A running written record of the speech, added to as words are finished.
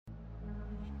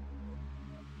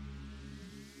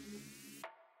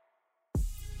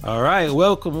All right,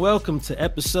 welcome to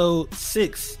episode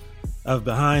 6 of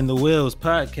Behind the Wheels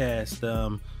podcast.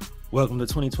 Welcome to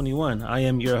 2021. I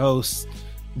am your host,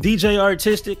 DJ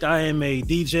Artistic. I am a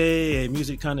DJ, a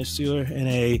music connoisseur,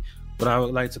 and what I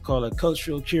would like to call a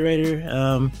cultural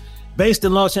curator, based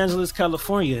in Los Angeles,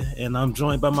 California. And I'm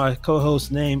joined by my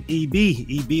co-host named EB.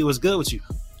 EB, what's good with you?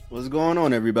 What's going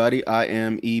on, everybody? I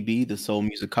am EB, the Soul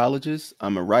Musicologist.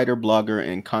 I'm a writer, blogger,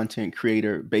 and content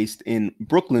creator based in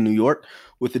Brooklyn, New York,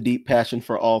 with a deep passion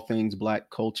for all things Black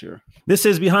culture. This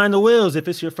is Behind the Wheels. If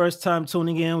it's your first time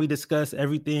tuning in, we discuss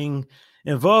everything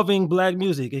involving Black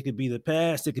music. It could be the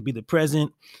past, it could be the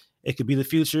present, it could be the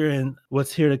future, and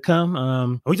what's here to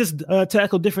come. We just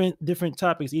tackle different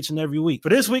topics each and every week. For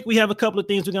this week, we have a couple of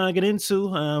things we're going to get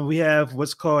into. We have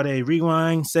what's called a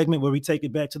rewind segment where we take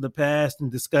it back to the past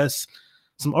and discuss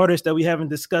some artists that we haven't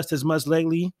discussed as much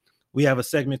lately. We have a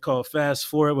segment called Fast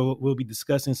Forward where we'll be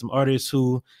discussing some artists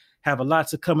who have a lot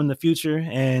to come in the future.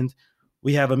 And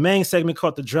we have a main segment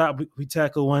called The Drop. We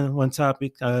tackle one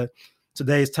topic.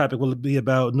 Today's topic will be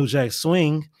about New Jack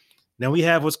Swing. Then we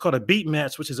have what's called a beat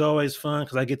match, which is always fun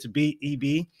because I get to beat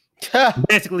EB.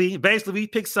 basically, we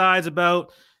pick sides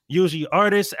about usually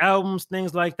artists, albums,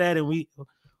 things like that, and we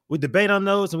debate on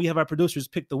those, and we have our producers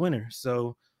pick the winner.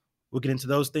 So we'll get into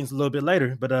those things a little bit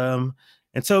later. But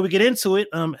until we get into it,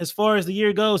 as far as the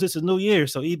year goes, it's a new year.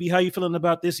 So EB, how you feeling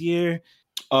about this year?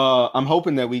 I'm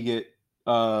hoping that we get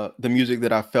the music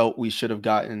that I felt we should have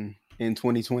gotten in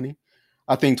 2020.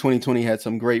 I think 2020 had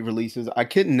some great releases. I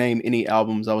couldn't name any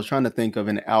albums. I was trying to think of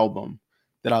an album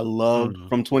that I loved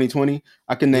from 2020.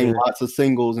 I can name lots of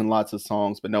singles and lots of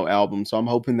songs, but no albums. So I'm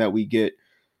hoping that we get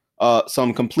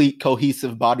some complete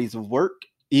cohesive bodies of work,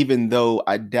 even though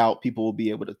I doubt people will be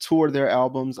able to tour their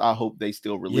albums. I hope they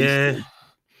still release them.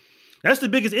 That's the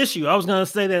biggest issue. I was going to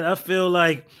say that I feel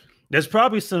like there's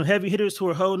probably some heavy hitters who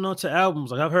are holding on to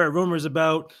albums. Like I've heard rumors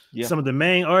about some of the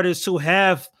main artists who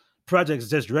have projects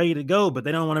just ready to go, but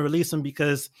they don't want to release them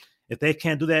because if they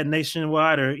can't do that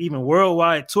nationwide or even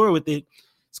worldwide tour with it,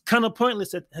 it's kind of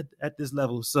pointless at this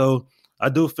level. So I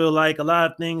do feel like a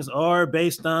lot of things are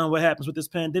based on what happens with this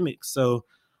pandemic. So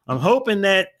I'm hoping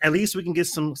that at least we can get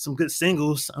some good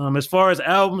singles. As far as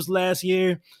albums last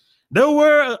year, there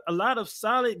were a lot of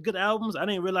solid, good albums. I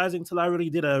didn't realize it until I really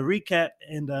did a recap,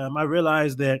 and I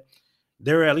realized that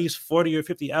there were at least 40 or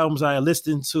 50 albums I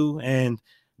listened to, and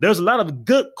there's a lot of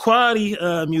good quality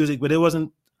music, but I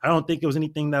don't think it was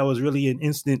anything that was really an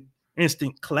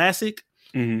instant classic.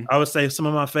 Mm-hmm. I would say some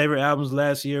of my favorite albums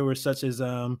last year were such as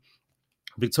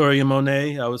Victoria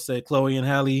Monet. I would say Chloe and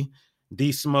Halle,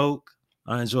 D Smoke.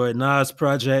 I enjoyed Nas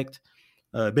Project,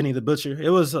 Benny the Butcher. It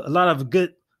was a lot of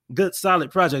good solid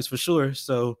projects for sure.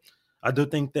 So I do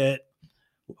think that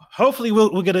hopefully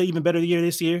we'll get an even better year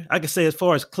this year. I can say as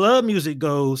far as club music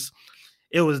goes,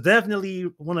 it was definitely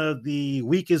one of the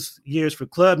weakest years for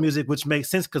club music, which makes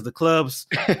sense because the clubs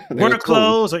were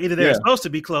closed or either they're supposed to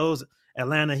be closed.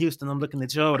 Atlanta, Houston, I'm looking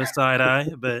at y'all with a side eye.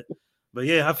 But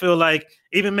yeah, I feel like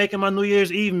even making my New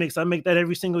Year's Eve mix, I make that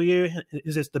every single year.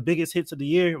 It's just the biggest hits of the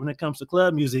year when it comes to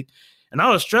club music. And I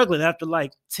was struggling after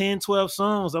like 10, 12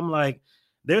 songs. I'm like,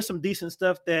 there's some decent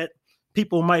stuff that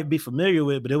people might be familiar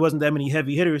with, but there wasn't that many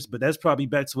heavy hitters. But that's probably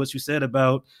back to what you said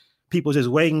about people just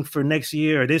waiting for next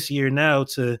year or this year now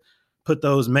to put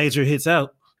those major hits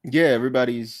out. Yeah,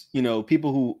 everybody's,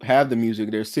 people who have the music,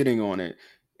 they're sitting on it.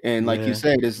 And like you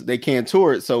said, they can't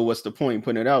tour it. So what's the point in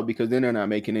putting it out? Because then they're not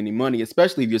making any money,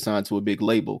 especially if you're signed to a big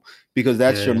label, because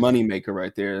that's your money maker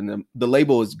right there. And the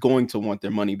label is going to want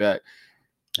their money back.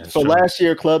 That's true. Last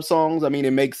year, club songs, I mean,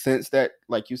 it makes sense that,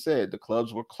 like you said, the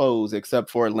clubs were closed except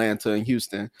for Atlanta and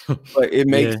Houston. But it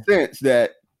makes sense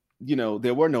that,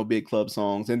 there were no big club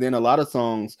songs. And then a lot of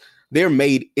songs, they're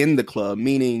made in the club,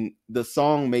 meaning the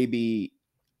song may be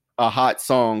a hot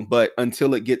song, but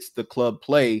until it gets the club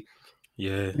play,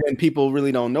 then people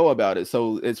really don't know about it.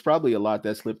 So it's probably a lot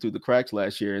that slipped through the cracks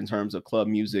last year in terms of club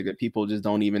music that people just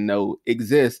don't even know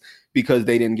exists because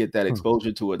they didn't get that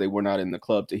exposure to it. They were not in the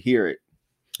club to hear it.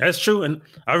 That's true. And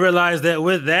I realized that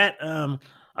with that,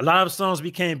 a lot of songs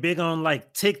became big on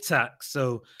like TikTok.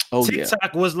 So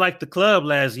TikTok was like the club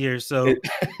last year. So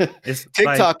it's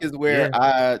TikTok is where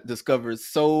I discovered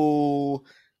so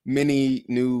many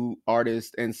new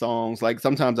artists and songs. Like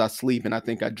sometimes I sleep and I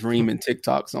think I dream in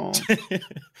TikTok songs.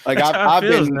 Like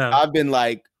I've been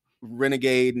like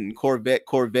Renegade and Corvette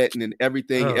and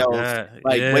everything else,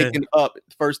 waking up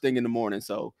first thing in the morning.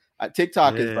 So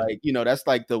TikTok is like, that's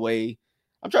like the way.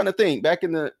 I'm trying to think back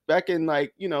in like,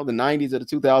 the 90s or the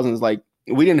 2000s, like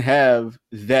we didn't have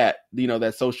that,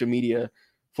 that social media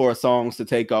for songs to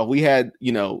take off. We had,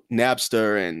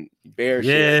 Napster and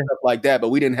BearShare and stuff like that, but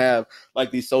we didn't have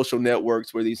like these social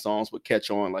networks where these songs would catch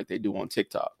on like they do on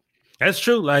TikTok. That's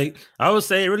true. Like I would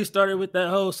say, it really started with that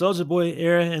whole Soulja Boy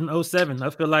era in 2007.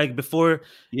 I feel like before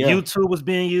YouTube was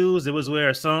being used, it was where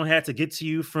a song had to get to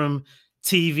you from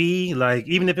TV. Like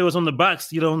even if it was on the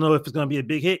box, you don't know if it's going to be a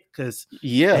big hit because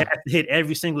it has to hit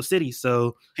every single city.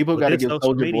 So people got to give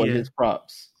Soulja Boy his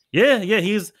props. Yeah,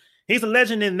 he's a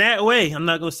legend in that way. I'm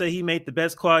not going to say he made the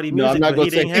best quality music. No, I'm not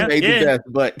going to say he made the best,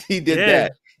 but he did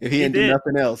that. If he didn't do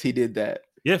nothing else, he did that.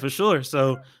 Yeah, for sure.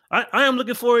 So I am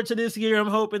looking forward to this year. I'm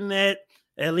hoping that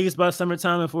at least by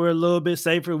summertime, if we're a little bit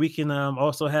safer, we can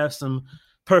also have some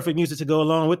perfect music to go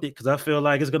along with it. Because I feel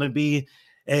like it's going to be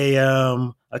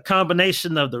a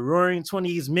combination of the Roaring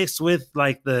 20s mixed with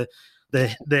like the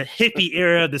hippie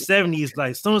era of the 70s.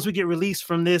 Like as soon as we get released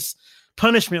from this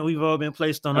punishment we've all been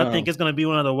placed on, I think it's going to be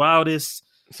one of the wildest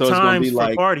times for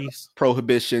like parties.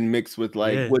 Prohibition mixed with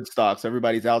like Woodstock. So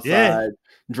everybody's outside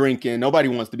drinking. Nobody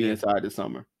wants to be inside this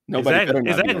summer. Nobody better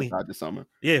not be inside this summer.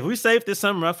 Yeah, if we safe this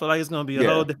summer, I feel like it's going to be a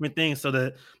whole different thing. So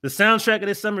the soundtrack of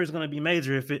this summer is going to be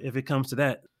major if it comes to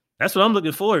that. That's what I'm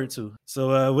looking forward to.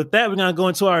 So with that, we're going to go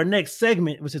into our next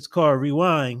segment, which is called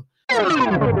Rewind.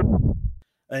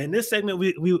 In this segment,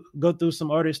 we go through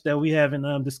some artists that we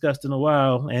haven't discussed in a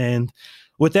while. And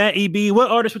with that, EB,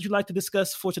 what artist would you like to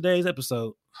discuss for today's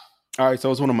episode? All right,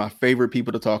 so it's one of my favorite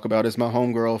people to talk about. It's my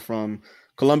homegirl from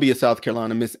Columbia, South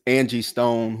Carolina, Miss Angie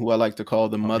Stone, who I like to call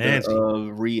the mother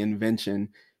of reinvention,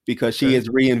 because she has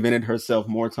reinvented herself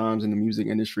more times in the music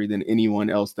industry than anyone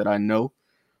else that I know.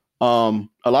 A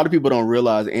lot of people don't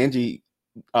realize Angie,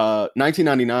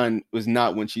 1999 was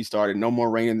not when she started. No More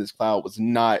Rain in This Cloud was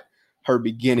not her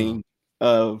beginning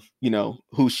of,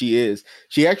 who she is.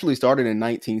 She actually started in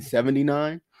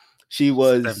 1979. She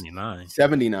was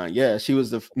 79. Yeah, she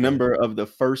was the member of the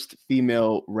first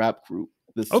female rap group.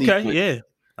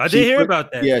 I did hear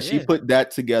about that. Yeah, she put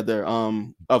that together,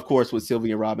 of course, with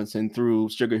Sylvia Robinson through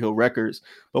Sugar Hill Records.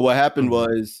 But what happened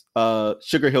was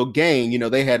Sugar Hill Gang,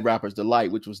 they had Rapper's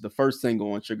Delight, which was the first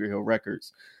single on Sugar Hill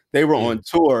Records. They were on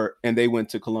tour and they went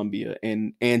to Columbia,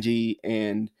 and Angie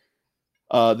and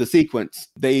The Sequence,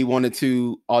 they wanted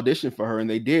to audition for her and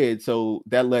they did. So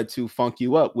that led to Funk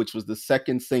You Up, which was the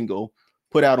second single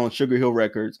put out on Sugar Hill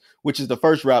Records, which is the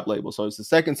first rap label. So it's the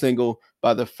second single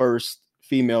by the first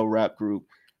female rap group.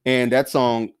 And that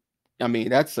song, I mean,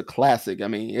 that's a classic. I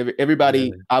mean,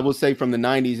 everybody, I would say from the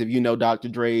 90s, if you know Dr.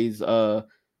 Dre's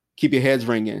Keep Your Heads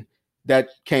Ringing, that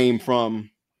came from.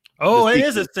 Oh, it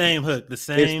is the same hook.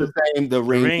 The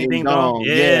ring ding dong.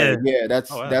 Yeah.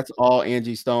 That's all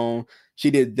Angie Stone.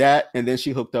 She did that, and then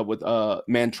she hooked up with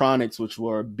Mantronix, which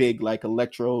were a big like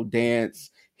electro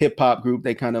dance hip hop group.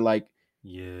 They kind of like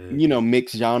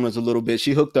mix genres a little bit.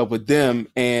 She hooked up with them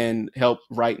and helped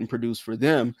write and produce for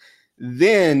them.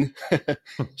 Then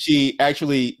she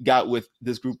actually got with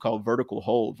this group called Vertical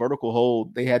Hold. Vertical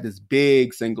Hold, they had this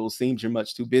big single, Seems You're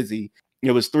Much Too Busy.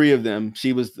 It was three of them.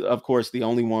 She was, of course, the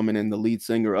only woman and the lead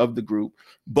singer of the group.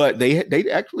 But they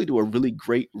actually do a really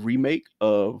great remake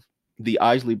of the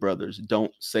Isley Brothers'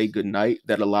 Don't Say Goodnight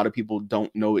that a lot of people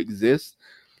don't know exists.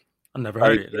 I never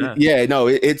heard it. Yeah, no,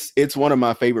 it's one of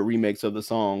my favorite remakes of the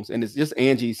songs. And it's just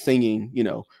Angie singing,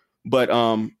 But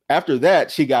after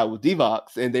that, she got with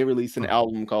Devox, and they released an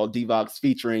album called Devox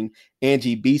featuring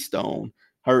Angie B. Stone.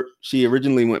 She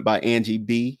originally went by Angie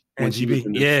B.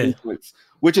 Sequence,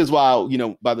 which is why,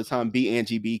 by the time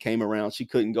Angie B came around, she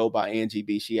couldn't go by Angie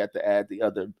B. She had to add the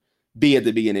other B at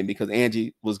the beginning because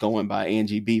Angie was going by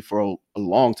Angie B for a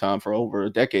long time, for over a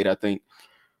decade, I think.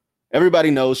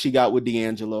 Everybody knows she got with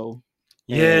D'Angelo.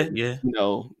 Yeah.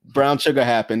 Brown Sugar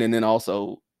happened, and then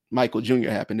also Michael Jr.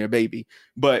 happened, their baby.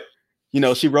 But,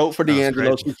 she wrote for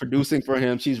D'Angelo. She's producing for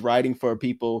him. She's writing for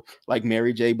people like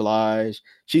Mary J. Blige.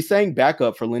 She sang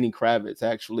backup for Lenny Kravitz,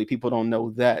 actually. People don't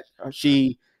know that.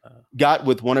 She got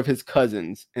with one of his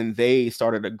cousins, and they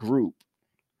started a group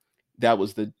that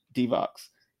was the Devox.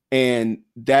 And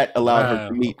that allowed her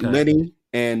to meet Lenny.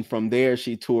 And from there,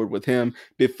 she toured with him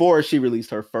before she released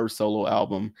her first solo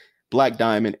album, Black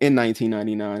Diamond, in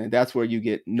 1999. And that's where you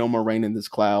get No More Rain in This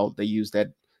Cloud. They used that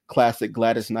classic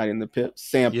Gladys Knight in the Pip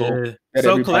sample. Yeah.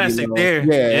 So classic loves. there.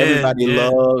 Everybody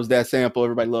loves that sample.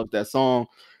 Everybody loves that song.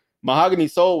 Mahogany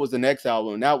Soul was the next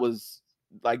album. And that was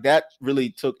like, that really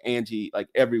took Angie like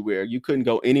everywhere. You couldn't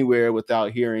go anywhere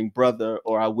without hearing Brother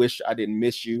or I Wish I Didn't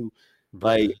Miss You.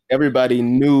 Like everybody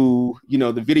knew,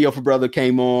 the video for Brother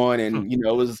came on, and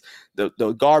it was the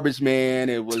garbage man,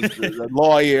 it was the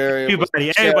lawyer,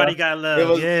 everybody got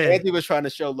love. Angie was trying to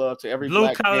show love to every blue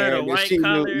black collar, man, white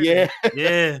collar. Yeah.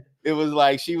 it was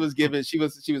like she was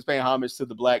paying homage to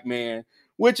the black man,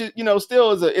 which is,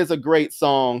 still is a great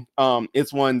song.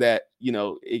 It's one that,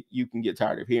 you can get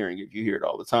tired of hearing if you hear it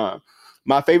all the time.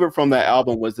 My favorite from that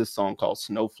album was this song called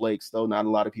Snowflakes, though not a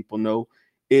lot of people know.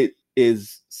 It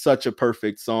is such a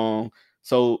perfect song.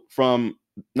 So from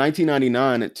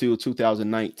 1999 to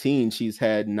 2019, she's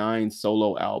had 9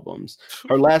 solo albums.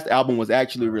 Her last album was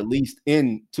actually released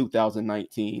in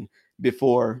 2019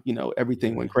 before,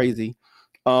 everything went crazy.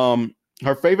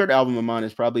 Her favorite album of mine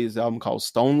is probably his album called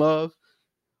Stone Love.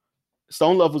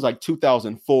 Stone Love was like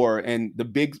 2004, and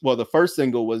the first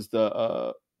single was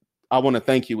the I Want to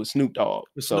Thank You with Snoop Dogg.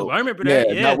 So I remember that.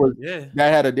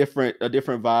 That had a different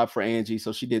vibe for Angie.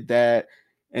 So she did that,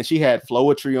 and she had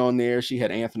Flowetry on there. She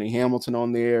had Anthony Hamilton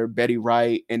on there, Betty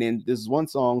Wright, and then this one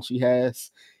song she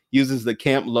uses the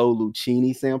Camp Lo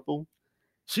Lucchini sample.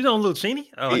 She don't Lucchini?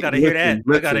 Oh, I gotta hear that.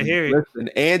 I gotta hear it. Listen,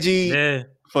 Angie,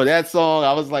 for that song,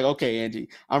 I was like, okay, Angie,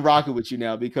 I'm rocking with you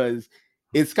now, because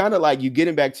it's kind of like you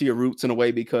getting back to your roots in a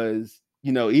way, because,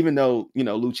 even though,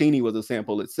 Lucchini was a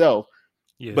sample itself,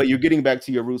 but you're getting back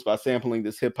to your roots by sampling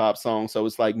this hip hop song. So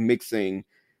it's like mixing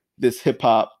this hip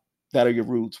hop that are your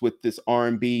roots with this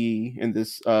R&B and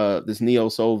this neo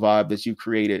soul vibe that you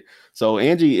created. So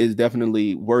Angie is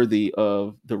definitely worthy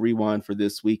of the rewind for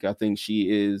this week. I think she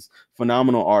is a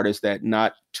phenomenal artist that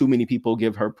not too many people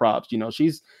give her props.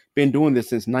 She's been doing this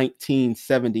since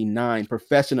 1979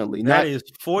 professionally. That is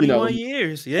 41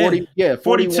 years. Yeah.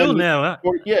 42 now.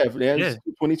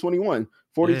 2021.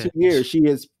 42 years. She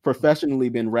has professionally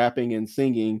been rapping and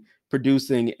singing,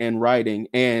 producing and writing.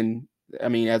 And I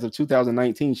mean, as of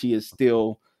 2019, she is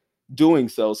still doing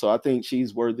so. So I think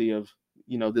she's worthy of,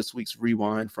 this week's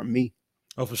rewind from me.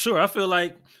 Oh, for sure. I feel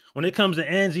like when it comes to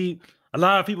Angie, a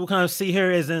lot of people kind of see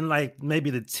her as in like maybe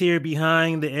the tier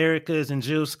behind the Ericas and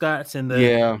Jill Scotts and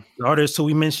the artists who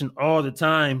we mention all the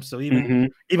time. So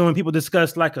even when people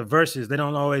discuss like a verses, they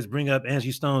don't always bring up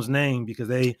Angie Stone's name, because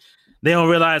they don't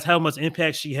realize how much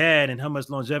impact she had and how much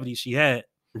longevity she had.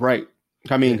 Right.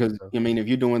 I mean, because if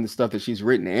you're doing the stuff that she's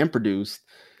written and produced,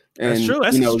 and that's true.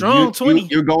 That's a strong 20.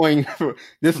 You're going for,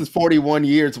 this is 41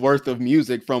 years worth of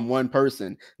music from one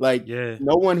person. Like,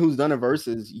 no one who's done a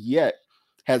verses yet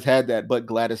has had that, but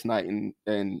Gladys Knight and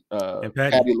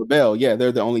Patti LaBelle. Yeah,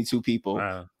 they're the only 2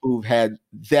 people who've had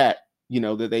that.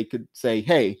 That they could say,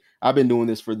 "Hey, I've been doing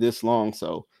this for this long."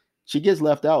 So she gets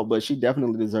left out, but she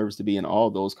definitely deserves to be in all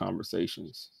those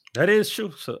conversations. That is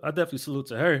true. So I definitely salute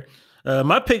to her.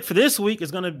 My pick for this week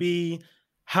is going to be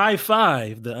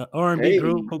Hi-Five, the R&B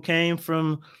group who came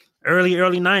from early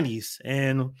 90s.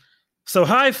 And so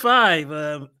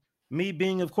Hi-Five, me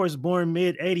being, of course, born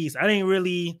mid 80s,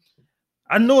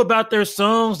 I knew about their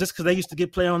songs just because they used to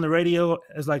get played on the radio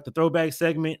as like the throwback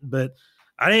segment, but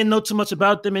I didn't know too much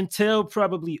about them until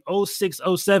probably 06,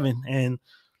 07. And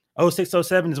 06,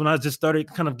 07 is when I just started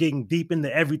kind of getting deep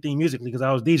into everything musically, because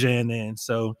I was DJing then.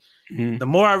 So the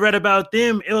more I read about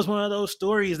them, it was one of those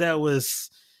stories that was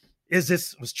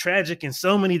tragic in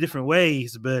so many different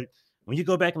ways. But when you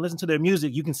go back and listen to their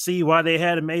music, you can see why they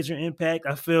had a major impact.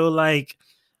 I feel like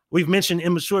we've mentioned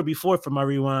Immature before for my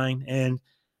rewind, and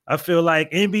I feel like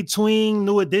in between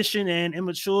New Edition and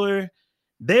Immature,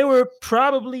 they were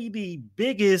probably the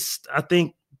biggest. I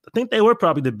think they were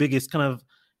probably the biggest kind of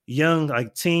young,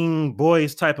 like teen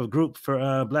boys type of group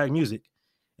for Black music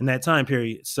in that time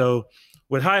period. So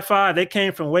with Hi-Five, they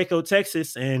came from Waco,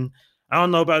 Texas, and I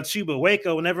don't know about you, but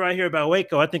Waco, whenever I hear about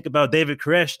Waco, I think about David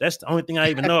Koresh. That's the only thing I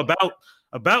even know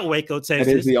about Waco, Texas.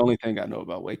 That is the only thing I know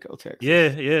about Waco, Texas.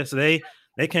 Yeah. So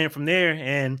they came from there,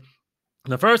 and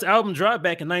the first album dropped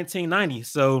back in 1990.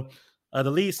 So the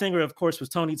lead singer, of course, was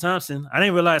Tony Thompson. I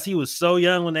didn't realize he was so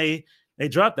young when they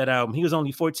dropped that album. He was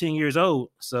only 14 years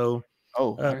old. So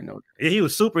I didn't know that. He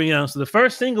was super young. So the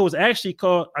first single was actually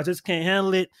called "I Just Can't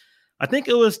Handle It." I think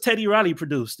it was Teddy Riley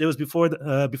produced. It was before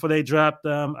they dropped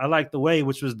 "I Like the Way,"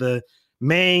 which was the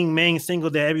main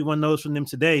single that everyone knows from them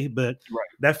today. But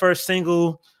that first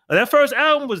single, that first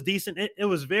album was decent. It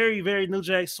was very, very New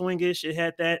Jack swingish. It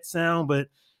had that sound, but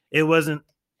it wasn't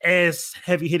as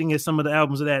heavy hitting as some of the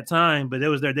albums of that time. But it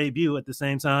was their debut at the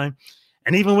same time.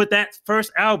 And even with that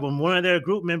first album, one of their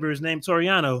group members named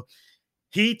Toriano,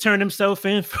 he turned himself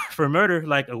in for murder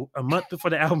like a month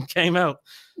before the album came out.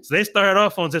 So they started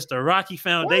off on just a rocky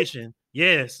foundation. What?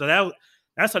 Yeah, so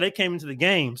that's how they came into the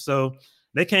game. So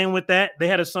they came with that. They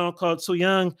had a song called Too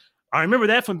Young. I remember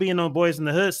that from being on Boys in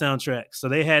the Hood soundtrack. So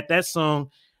they had that song.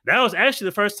 That was actually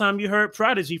the first time you heard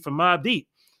Prodigy from Mobb Deep.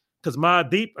 Because Mobb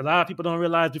Deep, a lot of people don't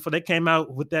realize, before they came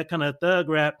out with that kind of thug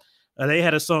rap, they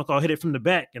had a song called Hit It From the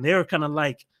Back. And they were kind of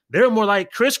like, they were more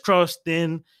like Crisscross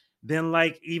than than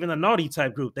like even a Naughty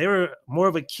type group. They were more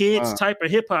of a kids type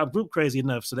of hip hop group, crazy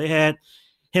enough. So they had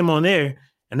him on there,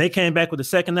 and they came back with the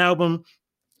second album.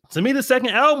 To me, the second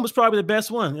album was probably the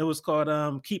best one. It was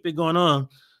called Keep It Going On.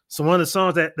 So one of the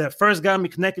songs that first got me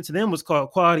connected to them was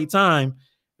called Quality Time.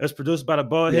 It was produced by the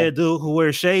bald head dude who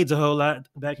wears shades a whole lot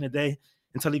back in the day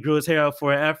until he grew his hair out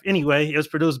for it. Anyway, it was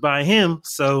produced by him.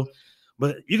 So,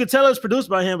 but you could tell it was produced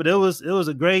by him, but it was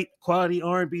a great quality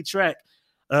R&B track.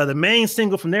 The main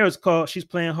single from there is called She's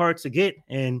Playing Hard to Get.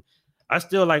 And I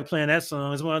still like playing that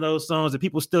song. It's one of those songs that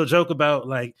people still joke about.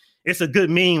 Like, it's a good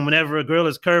meme whenever a girl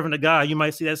is curving a guy. You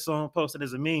might see that song posted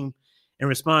as a meme in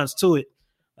response to it.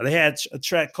 They had a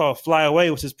track called Fly Away,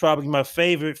 which is probably my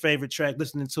favorite track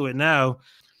listening to it now.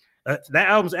 That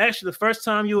album's actually the first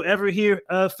time you'll ever hear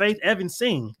Faith Evans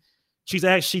sing. She's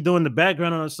actually doing the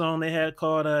background on a song they had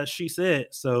called She Said.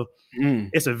 So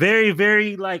it's a very,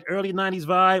 very like early 90s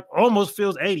vibe, almost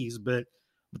feels 80s, but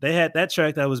they had that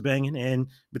track that was banging. And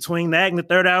between that and the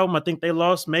third album, I think they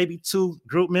lost maybe 2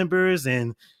 group members,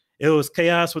 and it was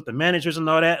chaos with the managers and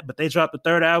all that. But they dropped the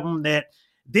third album that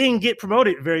didn't get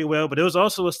promoted very well, but it was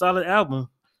also a solid album.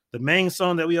 The main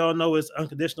song that we all know is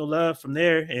Unconditional Love from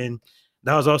there, and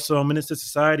that was also on Menace to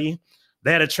Society.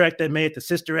 They had a track that made the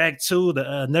Sister Act 2,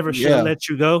 the Never Should Let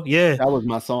You Go. Yeah. That was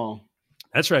my song.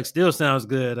 That track still sounds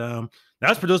good. That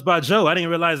was produced by Joe. I didn't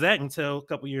realize that until a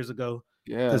couple years ago.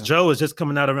 Yeah. Because Joe was just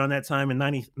coming out around that time in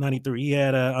 93. He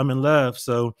had I'm in Love.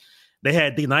 So they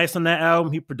had D Nice on that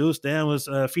album. He produced and was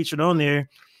featured on there.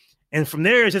 And from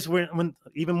there, it's just when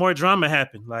even more drama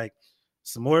happened. Like,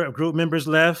 some more group members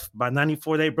left. By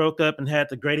 94, they broke up and had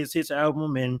the Greatest Hits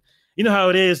album. And you know how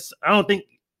it is. I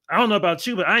don't know about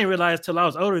you, but I didn't realize till I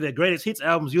was older that Greatest Hits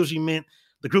albums usually meant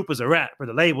the group is a rap or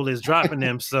the label is dropping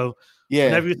them. So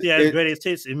whenever you see that Greatest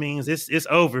Hits, it means it's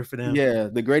over for them. Yeah,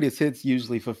 the Greatest Hits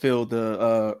usually fulfill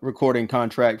the recording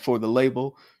contract for the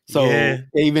label. So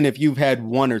even if you've had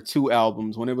 1 or 2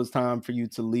 albums, when it was time for you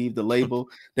to leave the label,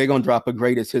 they're gonna drop a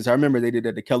Greatest Hits. I remember they did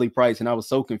that to Kelly Price, and I was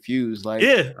so confused. Like,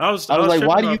 I was like,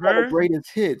 why do you have a Greatest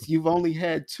Hits? You've only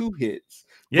had 2 hits.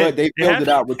 Yeah, but they filled it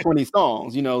out with 20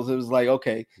 songs, you know. So it was like,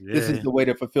 okay, this is the way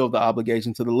to fulfill the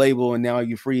obligation to the label, and now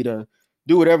you're free to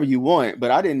do whatever you want.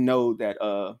 But I didn't know that.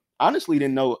 Honestly,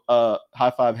 didn't know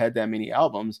High Five had that many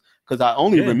albums, because I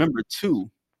only remember 2.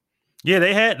 Yeah,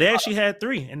 they actually had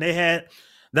 3, and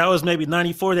that was maybe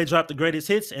 94. They dropped the Greatest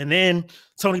Hits, and then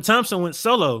Tony Thompson went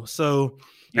solo. So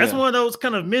that's one of those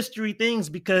kind of mystery things,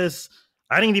 because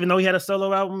I didn't even know he had a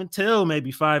solo album until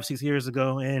maybe 5-6 years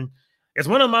ago, and it's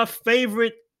one of my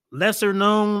favorite lesser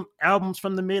known albums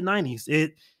from the mid 90s.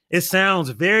 It sounds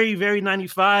very, very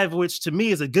 95, which to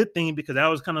me is a good thing, because that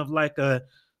was kind of like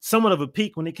somewhat of a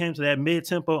peak when it came to that mid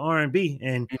tempo R&B.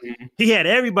 And he had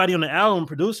everybody on the album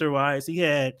producer wise. He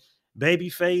had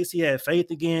Babyface, he had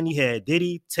Faith again, he had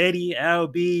Diddy, Teddy, Al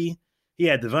B, he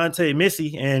had Devontae,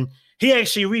 Missy, and he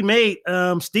actually remade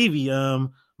Stevie,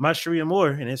 My Sharia Moore.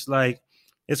 And it's like,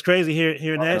 it's crazy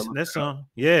hearing that song.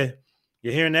 Yeah.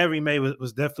 You're hearing that remake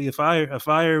was definitely a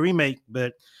fire remake,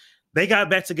 but they got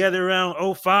back together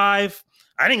around 05.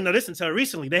 I didn't know this until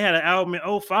recently. They had an album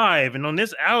in 05, and on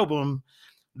this album,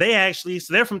 so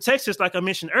they're from Texas, like I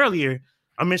mentioned earlier.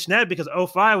 I mentioned that because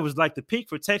 05 was like the peak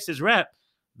for Texas rap.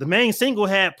 The main single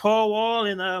had Paul Wall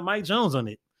and Mike Jones on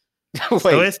it.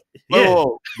 Wait,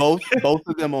 so both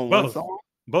of them on one song?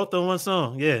 Both on one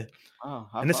song, yeah. Oh,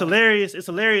 and it's hilarious. It's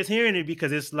hilarious hearing it,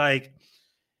 because it's like,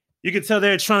 you can tell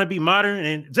they're trying to be modern,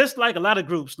 and just like a lot of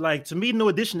groups, like to me, New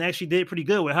Edition actually did pretty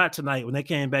good with Hot Tonight when they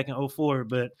came back in 04.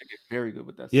 But very good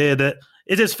with that. Yeah,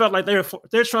 it just felt like they're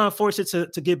trying to force it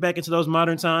to get back into those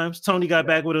modern times. Tony got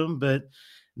back with them, but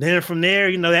then from there,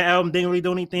 you know, that album didn't really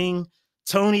do anything.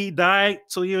 Tony died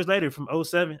 2 years later from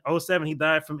 07. 07, he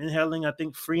died from inhaling, I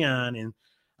think, Freon, and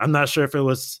I'm not sure if it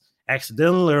was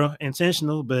accidental or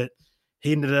intentional, but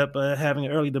he ended up having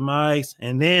an early demise.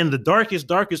 And then the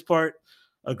darkest part,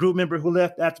 a group member who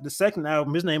left after the second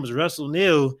album, his name was Russell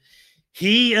Neal.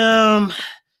 He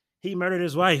murdered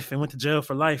his wife and went to jail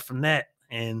for life from that.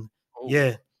 And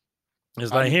it's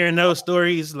like hearing those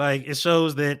stories, like it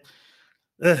shows that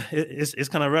it's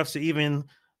kind of rough to even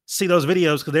see those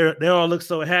videos, because they all look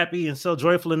so happy and so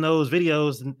joyful in those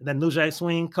videos, and that New Jack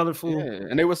Swing, colorful. Yeah,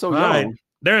 and they were so young.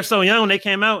 They were so young when they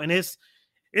came out, and it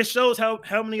shows how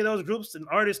many of those groups and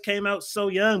artists came out so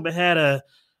young but had a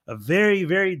very,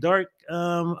 very dark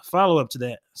follow-up to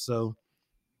that. So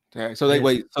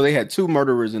they had 2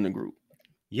 murderers in the group.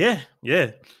 Yeah.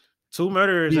 2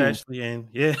 murderers actually, and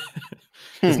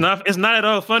it's not at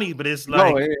all funny, but it's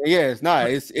like it's not.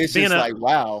 It's just like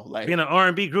wow, like being an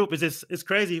R&B group is it's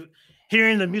crazy.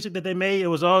 Hearing the music that they made, it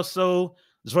was all so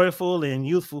joyful and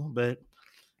youthful, but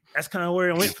that's kind of where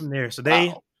it went from there. So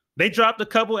they dropped a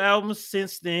couple albums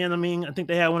since then. I mean, I think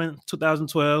they had one in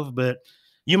 2012, but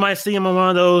you might see them on one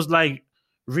of those like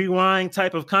rewind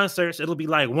type of concerts. It'll be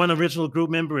like one original group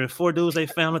member and 4 dudes they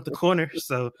found at the corner.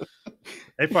 So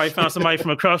they probably found somebody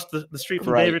from across the street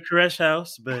from David Koresh's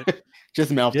house, but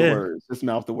just mouth the words. Just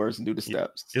mouth the words and do the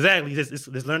steps. Exactly. Just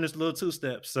learn this little 2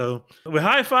 steps. So with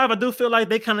High Five, I do feel like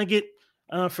they kind of get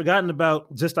forgotten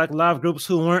about, just like a lot of groups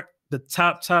who weren't the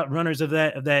top runners of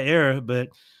that era, but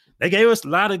they gave us a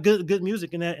lot of good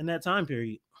music in that time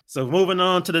period. So moving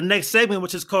on to the next segment,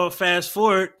 which is called Fast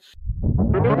Forward.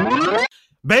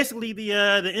 Basically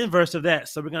the inverse of that.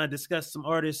 So we're going to discuss some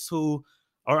artists who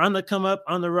are on the come up,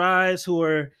 on the rise, who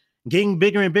are getting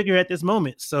bigger and bigger at this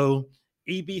moment. So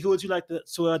EB, who would you like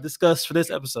to discuss for this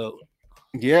episode?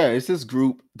 Yeah, it's this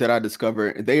group that I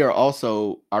discovered. They are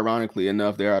also, ironically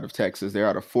enough, they're out of Texas. They're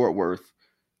out of Fort Worth,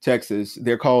 Texas.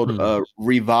 They're called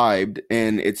Revived,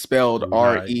 and it's spelled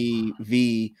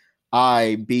REVIB,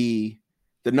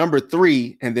 the number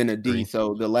 3, and then a D. 3.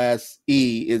 So the last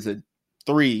E is a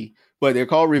 3, but they're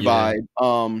called Revived.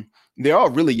 Yeah. They're all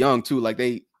really young too. Like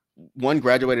one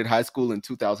graduated high school in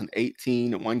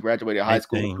 2018 and one graduated high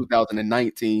school in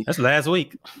 2019. That's last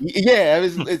week. Yeah,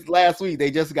 it's last week.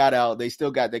 They just got out. They still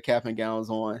got their cap and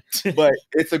gowns on, but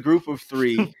it's a group of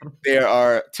 3. There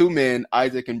are 2 men,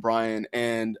 Isaac and Brian,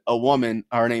 and a woman.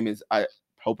 Her name is, I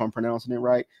hope I'm pronouncing it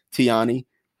right, Tiani.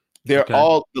 They're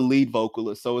all the lead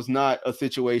vocalists. So it's not a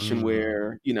situation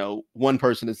where, one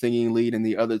person is singing lead and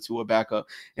the other 2 are backup.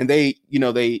 And they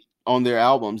on their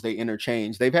albums, they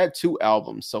interchange. They've had 2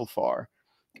 albums so far.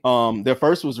 Their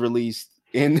first was released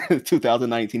in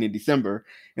 2019 in December,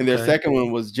 and their second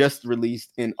one was just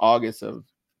released in August of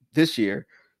this year.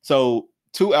 So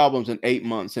 2 albums in 8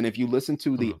 months. And if you listen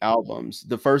to the albums,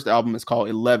 the first album is called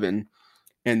 11,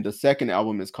 and the second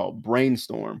album is called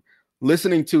Brainstorm.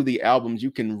 Listening to the albums,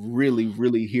 you can really,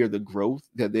 really hear the growth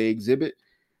that they exhibit.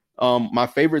 My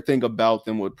favorite thing about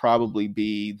them would probably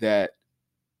be that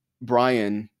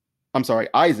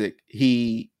Isaac,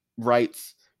 he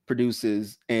writes,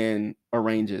 produces, and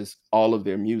arranges all of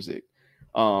their music.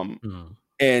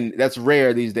 And that's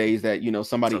rare these days that,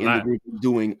 somebody in the group is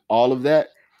doing all of that.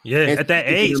 Yeah, and at that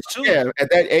age too. Yeah, at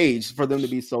that age, for them to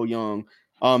be so young.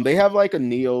 They have like a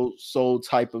neo soul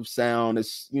type of sound.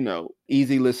 It's,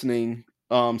 easy listening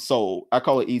soul. I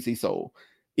call it easy soul.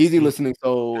 Easy listening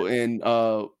soul. And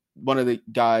one of the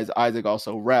guys, Isaac,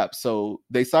 also raps. So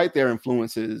they cite their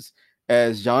influences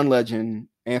as John Legend,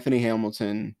 Anthony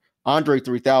Hamilton, Andre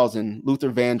 3000, Luther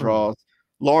Vandross,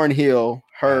 Lauryn Hill,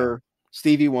 Her,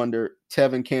 Stevie Wonder,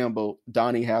 Tevin Campbell,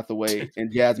 Donny Hathaway,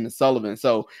 and Jasmine Sullivan.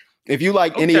 So if you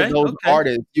like any of those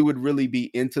artists, you would really be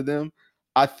into them.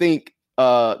 I think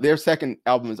their second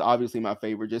album is obviously my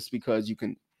favorite, just because you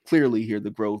can clearly hear the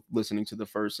growth listening to the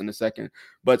first and the second.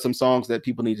 But some songs that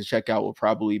people need to check out will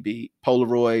probably be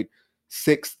Polaroid,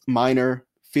 Sixth Minor,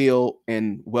 Feel,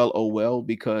 and Well Oh Well,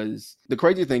 because the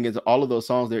crazy thing is all of those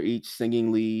songs, they're each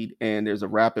singing lead and there's a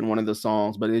rap in one of the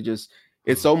songs, but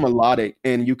it's so melodic,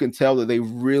 and you can tell that they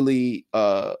really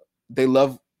they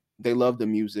love the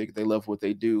music, they love what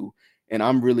they do. And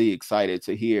I'm really excited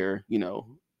to hear,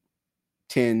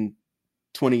 10,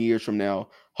 20 years from now,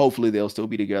 hopefully they'll still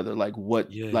be together, like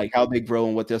how they grow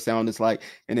and what their sound is like.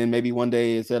 And then maybe one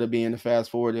day, instead of being the Fast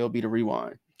Forward, they'll be the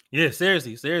Rewind. Yeah,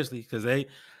 seriously, because I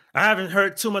haven't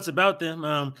heard too much about them.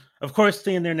 Of course,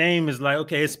 seeing their name is like,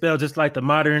 okay, it's spelled just like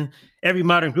every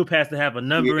modern group has to have a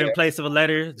number in place of a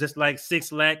letter, just like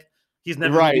Six Lack. He's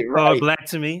never really called Black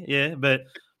to me. Yeah, but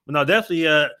no, definitely.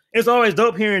 It's always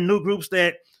dope hearing new groups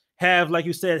that have, like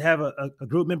you said, have a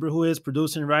group member who is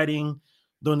producing, writing,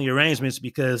 doing the arrangements,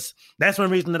 because that's one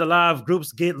reason that a lot of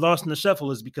groups get lost in the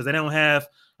shuffle, is because they don't have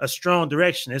a strong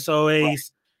direction. It's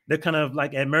always, they're kind of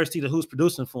like at mercy to who's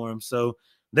producing for them. So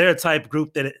they're a type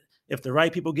group that if the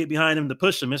right people get behind them to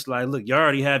push them, it's like, look, you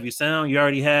already have your sound, you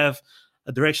already have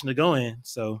a direction to go in.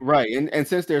 So and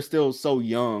since they're still so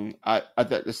young,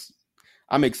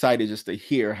 I'm excited just to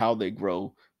hear how they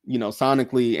grow,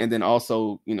 sonically, and then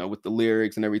also, with the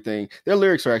lyrics and everything. Their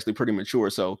lyrics are actually pretty mature.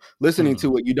 So listening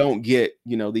to it, you don't get,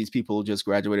 these people just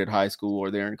graduated high school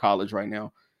or they're in college right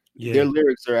now. Yeah. Their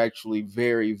lyrics are actually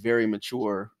very, very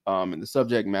mature. And the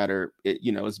subject matter,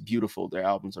 it's beautiful. Their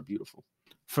albums are beautiful.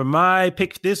 For my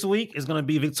pick this week is going to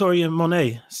be Victoria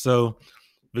Monet. So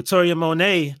Victoria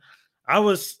Monet, I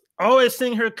was always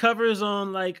seeing her covers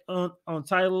on on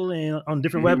Tidal and on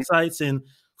different websites. And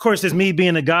of course, it's me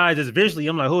being a guy just visually,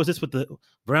 I'm like, who is this with the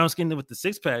brown skin with the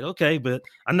 6-pack? Okay. But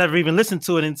I never even listened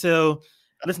to it until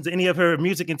I listened to any of her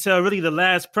music until really the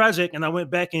last project. And I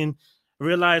went back and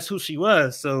realized who she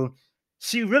was. So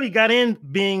she really got in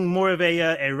being more of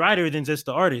a writer than just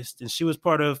the artist. And she was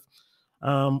part of,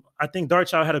 I think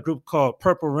Darkchild had a group called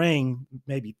Purple Rain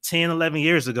maybe 10, 11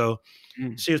 years ago.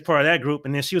 She was part of that group.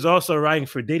 And then she was also writing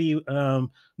for Diddy,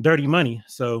 Dirty Money.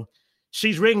 So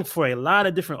she's written for a lot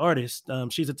of different artists.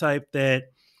 She's the type that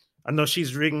I know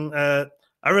she's written.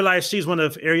 I realize she's one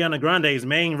of Ariana Grande's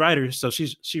main writers. So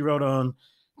she wrote on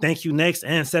Thank You Next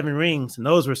and Seven Rings. And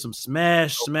those were some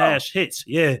smash hits.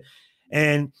 Yeah.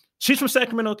 And she's from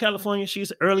Sacramento, California.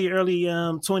 She's early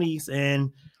 20s.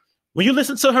 And when you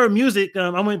listen to her music,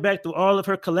 I went back through all of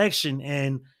her collection,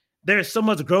 and there's so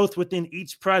much growth within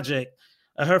each project.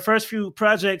 Her first few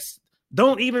projects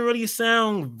don't even really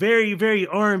sound very, very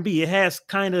R&B. It has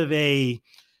kind of a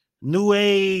new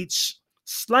age,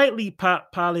 slightly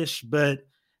pop polish, but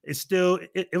it's still,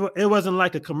 it wasn't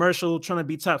like a commercial trying to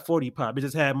be top 40 pop. It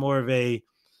just had more of a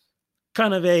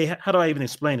kind of a, how do I even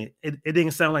explain it? It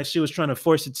didn't sound like she was trying to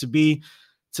force it to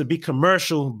be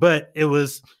commercial, but it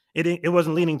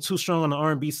wasn't leaning too strong on the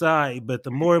R&B side. But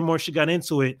the more and more she got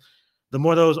into it, the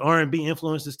more those R&B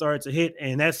influences started to hit,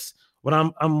 and that's what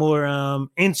I'm more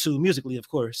into musically, of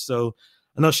course. So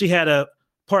I know she had a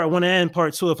part 1 and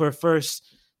part 2 of her first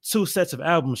 2 sets of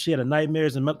albums. She had a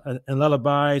Nightmares and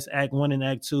Lullabies, Act 1 and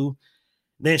Act 2.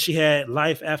 Then she had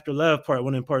Life After Love, part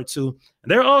 1 and part 2.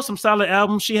 And they're all some solid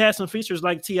albums. She had some features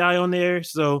like T.I. on there,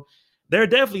 so they're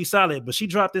definitely solid. But she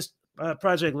dropped this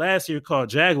project last year called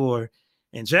Jaguar,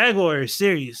 and Jaguar is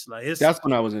serious. Like that's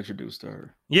when I was introduced to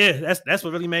her. Yeah, that's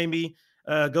what really made me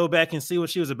go back and see what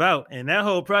she was about. And that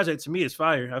whole project to me is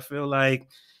fire. I feel like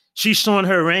she's showing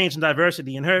her range and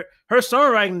diversity, and her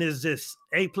songwriting is just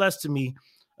A+ to me.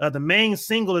 The main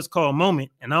single is called Moment,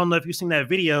 and I don't know if you've seen that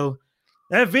video.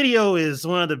 That video is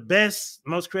one of the best,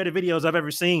 most creative videos I've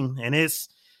ever seen, and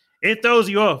it throws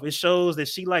you off. It shows that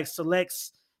she like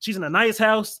selects. She's in a nice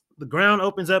house. The ground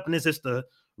opens up, and it's just a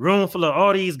room full of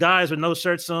all these guys with no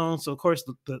shirts on. So of course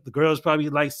the girls probably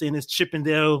like seeing this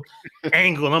Chippendale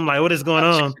angle. I'm like, what is going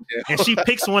on? And she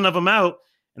picks one of them out,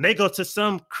 and they go to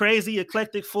some crazy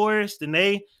eclectic forest, and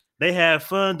they have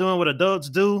fun doing what adults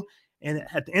do. And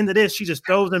at the end of this, she just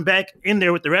throws them back in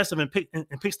there with the rest of them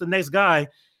and picks the next guy.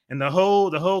 And the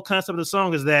whole concept of the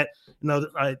song is that,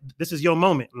 this is your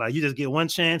moment. Like, you just get one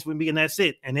chance with me, and that's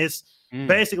it. And it's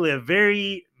basically a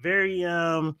very, very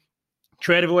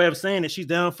creative way of saying that she's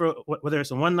down for whether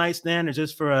it's a one night stand or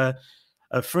just for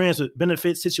a friends with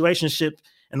benefit situationship.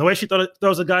 And the way she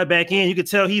throws a guy back in, you could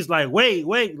tell he's like, wait,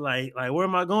 like where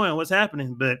am I going? What's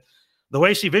happening? But the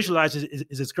way she visualizes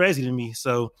is just crazy to me.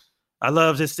 So I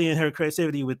love just seeing her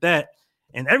creativity with that.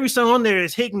 And every song on there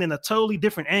is hitting in a totally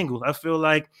different angle. I feel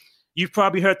like you've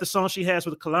probably heard the song she has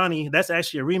with Kalani. That's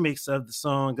actually a remix of the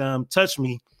song Touch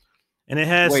Me. And it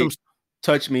has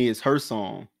Touch Me is her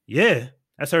song. Yeah,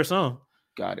 that's her song.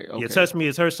 Got it. Okay. Yeah, Touch Me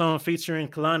is her song featuring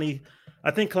Kalani.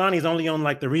 I think Kalani's only on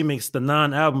like the remix, the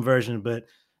non-album version, but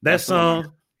that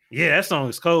song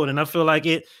is cold. And I feel like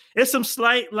it's some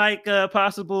slight like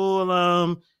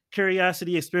possible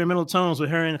curiosity experimental tones with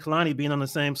her and Kalani being on the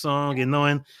same song and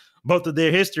knowing both of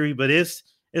their history, but it's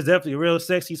definitely a real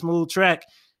sexy, smooth track.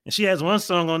 And she has one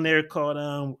song on there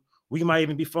called We Might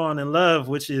Even Be Falling in Love,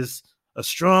 which is a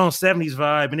strong 70s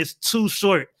vibe, and it's too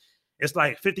short. It's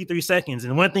like 53 seconds.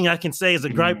 And one thing I can say is a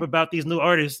gripe about these new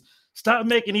artists: stop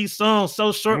making these songs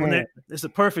so short when it's a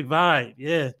perfect vibe.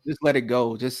 Yeah. Just let it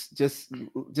go. Just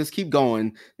keep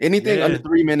going. Anything under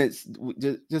 3 minutes,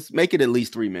 just make it at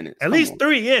least 3 minutes. At least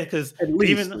 3, yeah. Because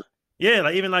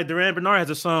even like Duran Bernard has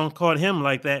a song called Him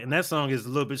like that, and that song is a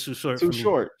little bit too short. Too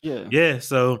short, yeah. Yeah,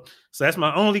 so that's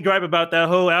my only gripe about that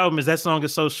whole album is that song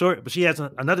is so short. But she has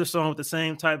another song with the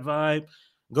same type vibe,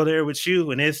 Go There With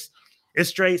You, and it's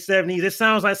straight 70s. It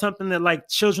sounds like something that like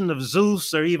Children of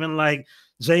Zeus or even like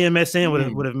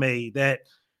JMSN would have made. That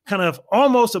kind of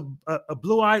almost a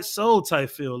Blue-Eyed Soul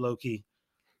type feel, low key.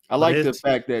 I like the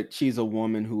fact that she's a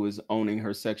woman who is owning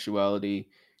her sexuality.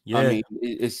 Yeah. I mean,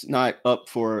 it's not up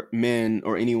for men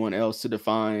or anyone else to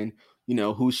define,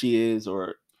 who she is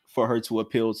or for her to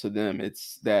appeal to them.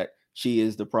 It's that she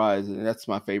is the prize, and that's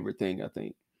my favorite thing, I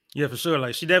think. Yeah, for sure.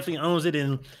 Like, she definitely owns it,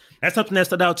 and that's something that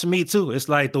stood out to me too. It's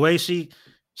like the way she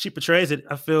portrays it.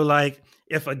 I feel like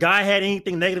if a guy had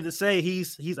anything negative to say,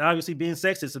 he's obviously being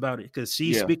sexist about it, because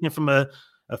she's speaking from a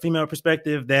female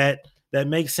perspective that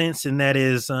makes sense, and that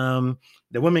is that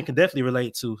women can definitely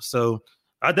relate to. So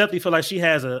I definitely feel like she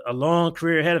has a long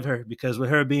career ahead of her, because with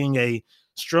her being a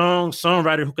strong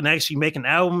songwriter who can actually make an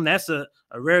album, that's a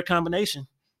rare combination.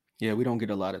 Yeah, we don't get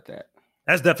a lot of that.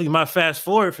 That's definitely my fast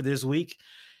forward for this week.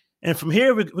 And from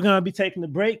here, we're going to be taking a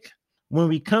break. When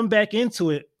we come back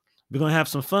into it, we're going to have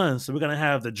some fun. So we're going to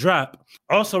have the drop.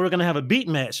 Also, we're going to have a beat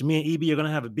match. Me and EB are going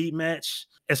to have a beat match.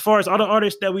 As far as all the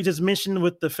artists that we just mentioned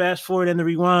with the fast forward and the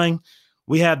rewind,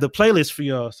 we have the playlist for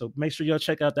y'all. So make sure y'all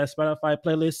check out that Spotify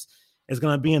playlist. It's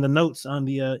going to be in the notes on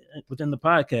the within the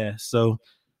podcast. So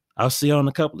I'll see you in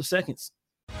a couple of seconds.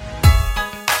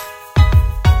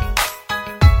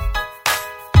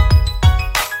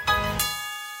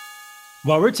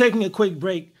 While we're taking a quick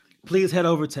break, please head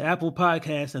over to Apple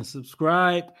Podcasts and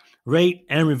subscribe, rate,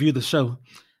 and review the show.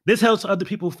 This helps other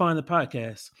people find the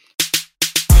podcast.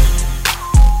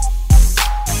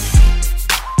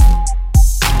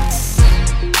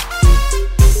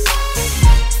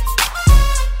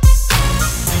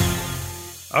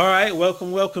 All right,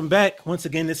 welcome back. Once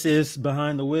again, this is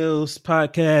Behind the Wheels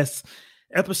podcast,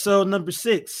 episode number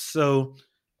 6. So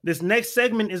this next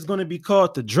segment is going to be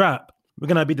called The Drop. We're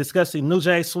going to be discussing New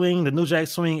Jack Swing, the New Jack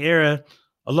Swing era,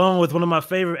 along with one of my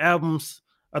favorite albums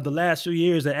of the last few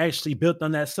years that actually built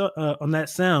on that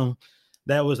sound.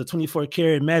 That was the 24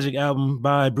 Karat Magic album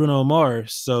by Bruno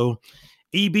Mars. So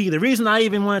EB, the reason I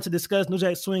even wanted to discuss New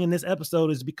Jack Swing in this episode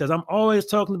is because I'm always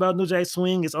talking about New Jack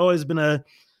Swing. It's always been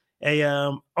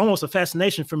almost a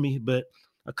fascination for me. But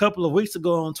a couple of weeks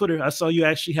ago on Twitter, I saw you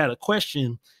actually had a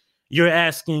question. You're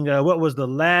asking what was the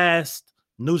last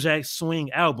New Jack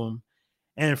Swing album?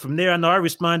 And from there, I know I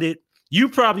responded, you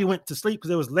probably went to sleep because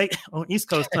it was late on East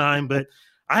Coast time, but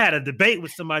I had a debate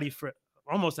with somebody for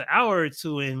almost an hour or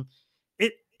two, and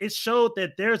it showed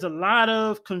that there's a lot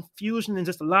of confusion and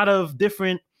just a lot of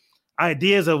different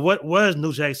ideas of what was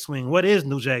New Jack Swing, what is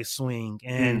New Jack Swing,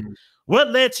 and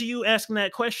what led to you asking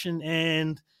that question.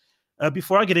 And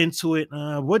before I get into it,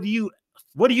 what do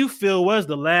you feel was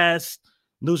the last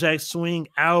New Jack Swing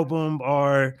album,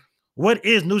 or what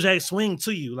is New Jack Swing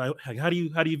to you? Like, how do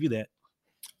you view that?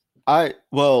 I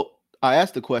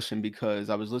asked the question because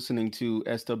I was listening to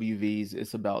SWV's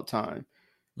It's About Time.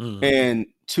 And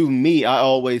to me, I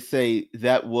always say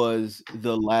that was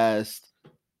the last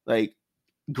like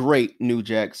great New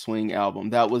Jack Swing album.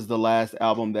 That was the last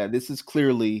album that this is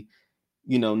clearly,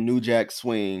 New Jack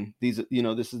Swing. These,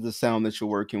 this is the sound that you're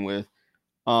working with.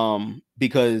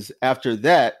 Because after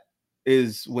that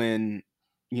is when,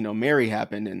 Mary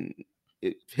happened and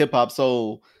hip hop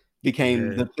soul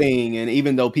became the thing. And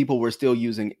even though people were still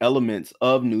using elements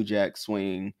of New Jack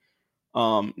Swing,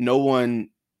 no one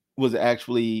was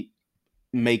actually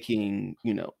making,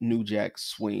 New Jack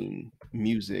Swing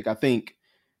music. I think,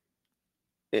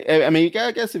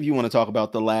 I guess if you want to talk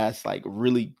about the last, like,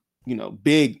 really,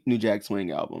 big New Jack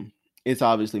Swing album, it's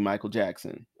obviously Michael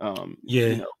Jackson.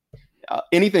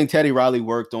 Anything Teddy Riley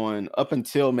worked on up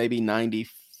until maybe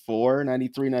 94,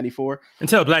 93, 94.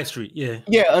 Until Blackstreet, yeah.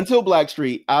 Yeah, until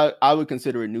Blackstreet, I would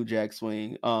consider it New Jack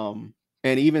Swing.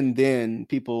 And even then,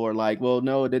 people are like, well,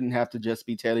 no, it didn't have to just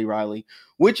be Teddy Riley,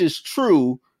 which is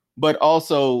true, but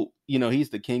also,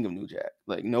 he's the king of New Jack.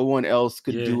 Like, no one else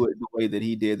could do it the way that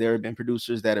he did. There have been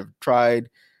producers that have tried,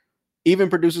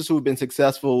 even producers who have been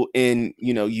successful in,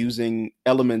 using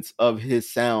elements of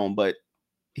his sound, but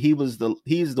he's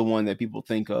the one that people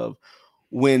think of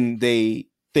when they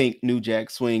think New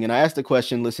Jack Swing. And I asked the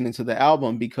question listening to the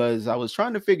album because I was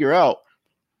trying to figure out,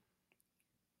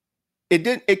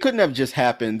 it couldn't have just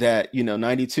happened that,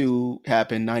 92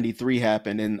 happened, 93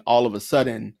 happened, and all of a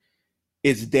sudden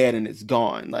it's dead and it's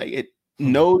gone. Like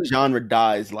no genre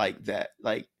dies like that.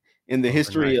 Like in the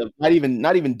history of not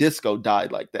even disco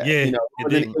died like that. Yeah,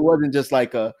 it wasn't just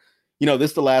like this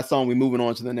is the last song, we're moving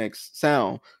on to the next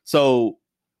sound. So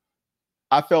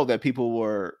I felt that people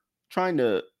were trying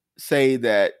to say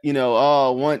that,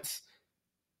 once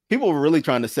people were really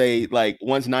trying to say, like,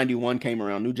 once 91 came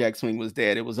around, New Jack Swing was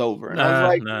dead. It was over. And I was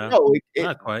like, no,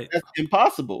 not quite. That's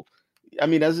impossible. I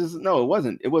mean, that's just, no, it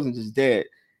wasn't. It wasn't just dead.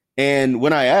 And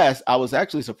when I asked, I was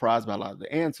actually surprised by a lot of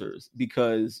the answers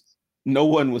because no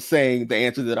one was saying the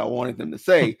answer that I wanted them to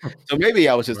say. So maybe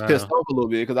I was just pissed off a little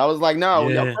bit because I was like, no,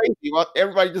 y'all crazy.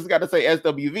 Everybody just got to say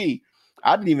SWV.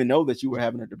 I didn't even know that you were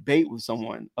having a debate with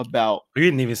someone about. You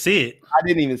didn't even see it. I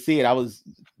didn't even see it. I was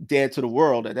dead to the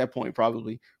world at that point,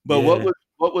 probably. But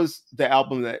what was the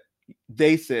album that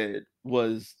they said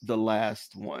was the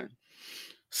last one?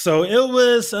 So it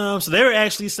was. So they were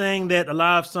actually saying that a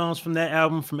lot of songs from that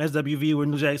album from SWV were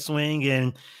New Jack Swing,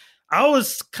 and I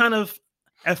was kind of.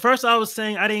 At first, I was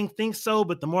saying I didn't think so,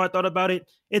 but the more I thought about it,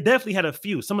 it definitely had a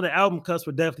few. Some of the album cuts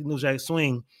were definitely New Jack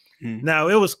Swing. Now,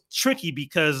 it was tricky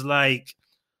because, like,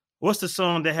 what's the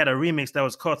song that had a remix that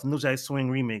was called the New Jack Swing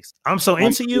remix? I'm So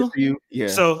Into You? Yeah.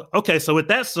 So with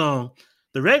that song,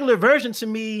 the regular version to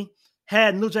me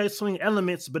had New Jack Swing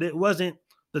elements, but it wasn't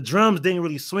the drums didn't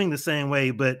really swing the same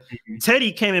way, but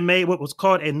Teddy came and made what was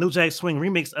called a New Jack Swing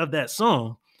remix of that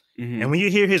song. And when you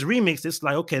hear his remix, it's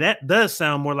like, okay, that does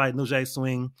sound more like New Jack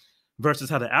Swing versus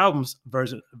how the album's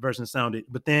version sounded.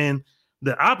 But then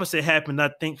the opposite happened, I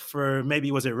think, for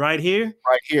maybe, was it Right Here?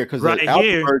 Right Here, because the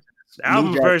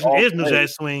album version is New Jack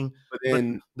Swing, but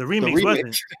then the remix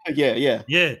wasn't.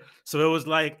 Yeah. So it was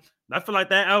like, I feel like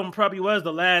that album probably was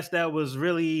the last that was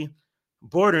really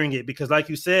bordering it, because like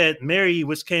you said, Mary,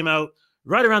 which came out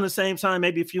right around the same time,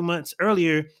 maybe a few months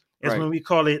earlier, is when we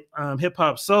call it hip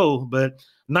hop soul. But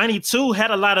 92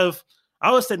 had a lot of,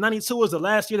 I would say 92 was the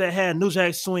last year that had New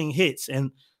Jack Swing hits.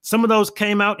 And some of those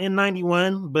came out in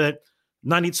 91, but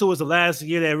 92 was the last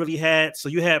year that really had, so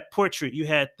you had Portrait, you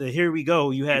had the Here We Go,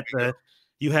 you had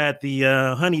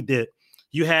the Honey Dip,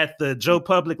 you had the Joe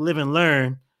Public Live and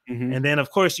Learn. And then of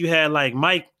course you had like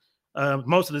Mike,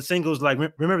 most of the singles like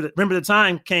Remember the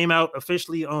Time came out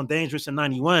officially on Dangerous in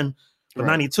 91. But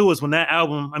 92 is when that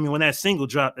album, when that single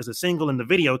dropped as a single and the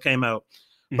video came out.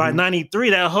 By 93,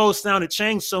 that whole sound had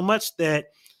changed so much that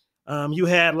you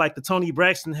had like the Tony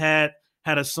Braxton had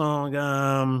a song,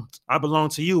 I Belong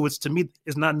to You, which to me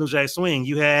is not New Jack Swing.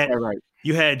 You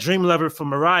had Dream Lover from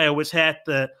Mariah, which had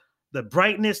the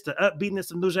brightness, the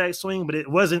upbeatness of New Jack Swing, but it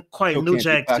wasn't quite New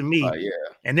Jack to me.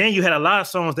 And then you had a lot of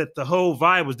songs that the whole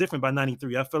vibe was different by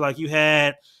 93. I feel like you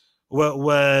had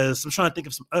I'm trying to think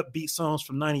of some upbeat songs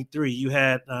from 93. You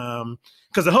had,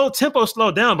 because the whole tempo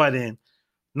slowed down by then.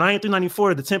 93,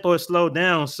 94, the tempo had slowed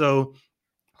down. So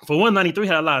for 193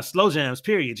 had a lot of slow jams,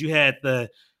 period. You had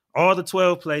all the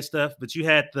 12 play stuff, but you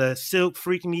had the Silk,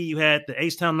 Freak Me, you had the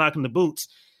H-Town Knocking the Boots.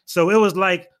 So it was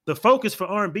like the focus for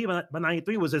R&B by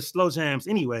 93 was just slow jams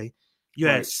anyway. You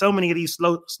had so many of these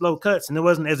slow cuts, and there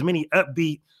wasn't as many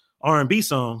upbeat R&B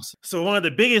songs. So one of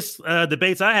the biggest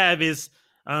debates I have is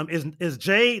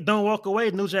Jade Don't Walk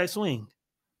Away New Jack Swing?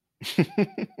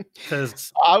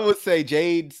 Because I would say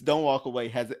Jade's Don't Walk Away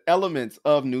has elements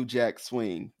of New Jack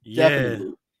Swing.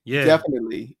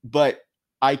 Definitely. But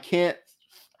I can't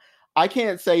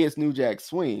say it's New Jack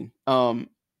Swing.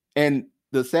 And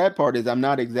the sad part is I'm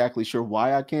not exactly sure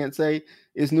why I can't say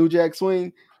it's New Jack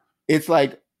Swing. It's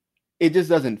like, it just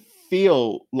doesn't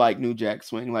feel like New Jack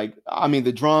Swing. Like,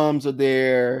 the drums are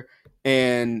there,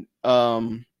 and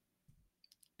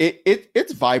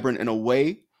it's vibrant in a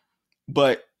way,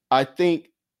 but I think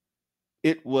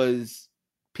it was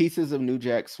pieces of New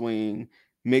Jack Swing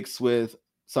mixed with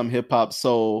some hip hop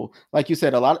soul. Like you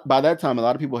said, by that time, a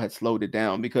lot of people had slowed it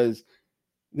down, because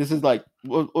this is like,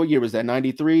 what year was that?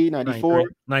 93, 94?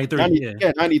 93.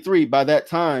 93. By that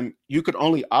time, you could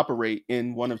only operate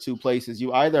in one of two places.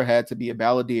 You either had to be a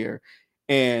balladeer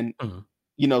and,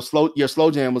 your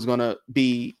slow jam was going to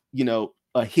be,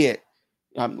 a hit.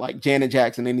 Like Janet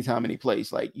Jackson, Anytime, Any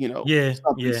Place, like,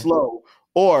 something slow.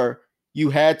 Or you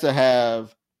had to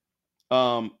have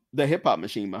the hip hop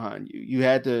machine behind you. You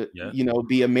had to,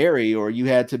 be a Mary, or you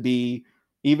had to be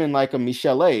even like a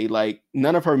Michelle A. Like,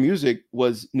 none of her music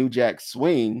was New Jack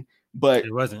Swing, but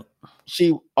it wasn't.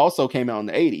 She also came out in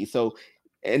the 80s. So,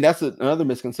 and that's another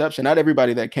misconception. Not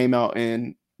everybody that came out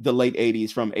in the late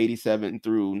 80s from 87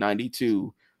 through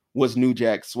 92 was New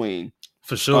Jack Swing.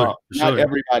 For sure. Not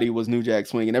everybody was New Jack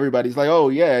Swing, and everybody's like, oh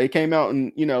yeah, it came out,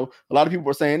 and a lot of people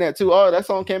were saying that too. Oh, that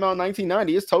song came out in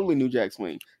 1990. It's totally New Jack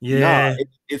Swing. Yeah,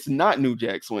 it's not New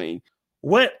Jack Swing.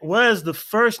 What was the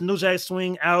first New Jack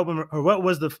Swing album, or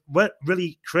what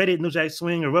really created New Jack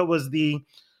Swing, or what was the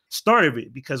start of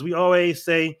it? Because we always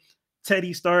say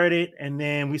Teddy started it, and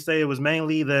then we say it was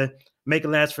mainly the Make It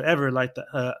Last Forever, like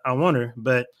the I Want Her.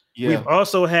 But we've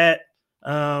also had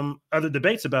other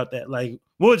debates about that. Like,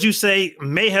 what would you say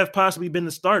may have possibly been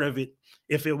the start of it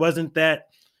if it wasn't that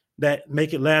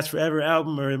Make It Last Forever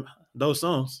album or those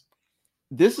songs?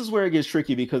 This is where it gets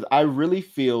tricky, because I really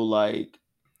feel like,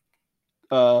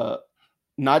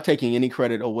 not taking any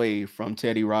credit away from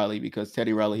Teddy Riley, because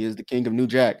Teddy Riley is the king of New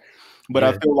Jack, but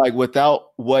I feel like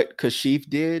without what Kashif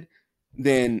did,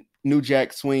 then New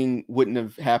Jack Swing wouldn't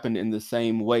have happened in the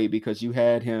same way, because you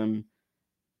had him,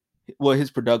 his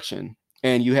production,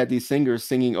 and you had these singers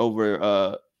singing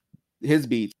over his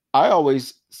beats. I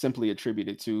always simply attribute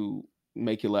it to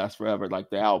Make It Last Forever, like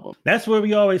the album. That's where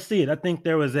we always see it. I think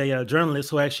there was a journalist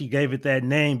who actually gave it that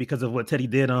name because of what Teddy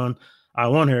did on I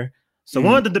Want Her. So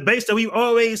one of the debates that we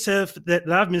always have that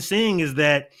I've been seeing is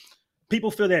that people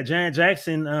feel that Janet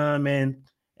Jackson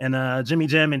and Jimmy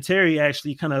Jam and Terry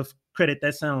actually kind of credit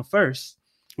that sound first.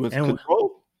 With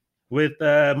Control? With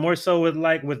more so with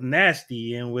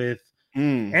Nasty and with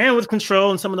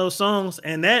Control and some of those songs.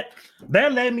 And that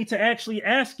led me to actually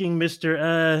asking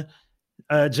Mr.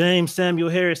 James Samuel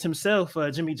Harris himself,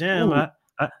 Jimmy Jam. I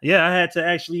I had to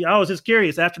actually. I was just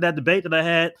curious after that debate that I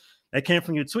had that came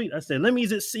from your tweet. I said, let me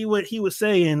just see what he was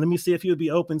saying. Let me see if he would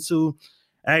be open to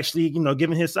actually,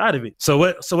 giving his side of it. So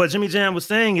what Jimmy Jam was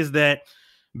saying is that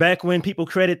back when people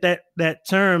credit that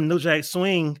term New Jack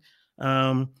Swing,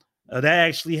 that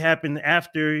actually happened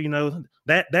after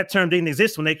that term didn't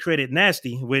exist when they created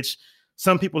Nasty, which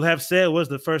some people have said was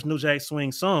the first New Jack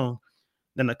Swing song.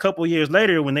 Then a couple years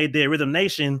later, when they did Rhythm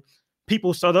Nation,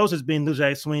 people saw those as being New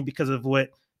Jack Swing because of what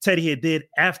Teddy had did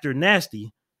after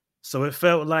Nasty. So it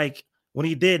felt like when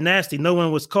he did Nasty, no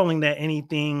one was calling that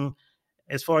anything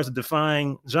as far as a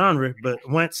defined genre. But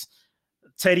once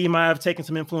Teddy might have taken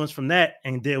some influence from that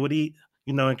and did what he,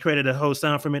 and created a whole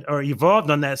sound from it or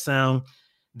evolved on that sound,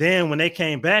 then when they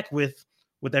came back with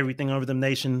everything on Rhythm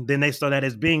Nation, then they saw that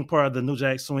as being part of the New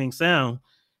Jack Swing sound.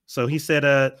 So he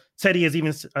said, Teddy has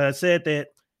even said that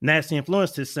Nasty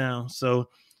influenced his sound. So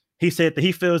he said that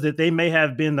he feels that they may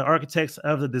have been the architects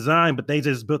of the design, but they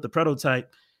just built the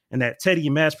prototype, and that Teddy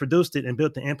mass produced it and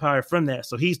built the empire from that.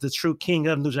 So he's the true king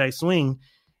of New Jack Swing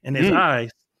in his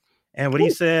eyes. And what he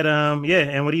said,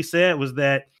 and what he said was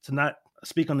that, to not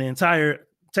speak on the entire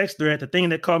text thread, the thing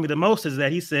that caught me the most is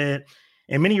that he said,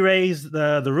 in many ways,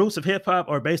 the roots of hip hop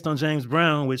are based on James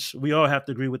Brown, which we all have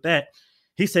to agree with that.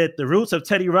 He said the roots of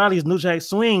Teddy Riley's New Jack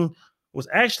Swing was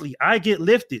actually I Get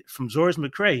Lifted from George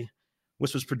McCrae,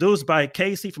 which was produced by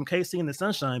KC from KC and the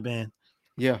Sunshine Band.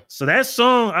 Yeah. So that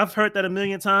song, I've heard that a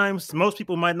million times. Most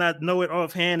people might not know it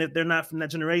offhand if they're not from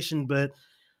that generation, but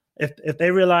if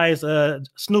they realize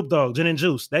Snoop Dogg, Gin and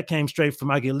Juice, that came straight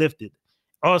from I Get Lifted.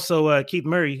 Also, Keith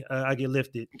Murray, I Get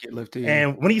Lifted. Get Lifted, yeah.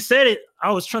 And when he said it,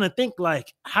 I was trying to think,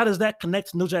 like, how does that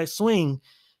connect to New Jack Swing?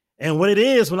 And what it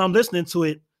is when I'm listening to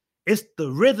it, it's the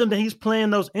rhythm that he's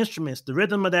playing those instruments, the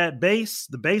rhythm of that bass,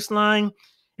 the bass line.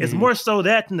 It's more so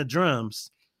that than the drums.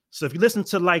 So if you listen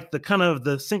to like the kind of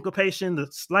the syncopation, the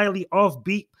slightly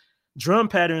offbeat drum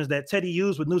patterns that Teddy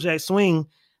used with New Jack Swing,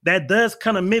 that does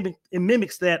kind of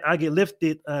mimics that I Get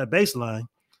Lifted bass line.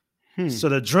 So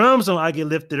the drums on I Get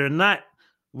Lifted are not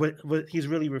what he's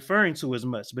really referring to as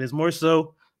much, but it's more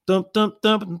so thump, thump,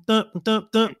 thump, thump,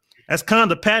 thump, thump. That's kind of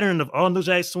the pattern of all New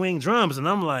Jack Swing drums. And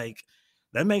I'm like,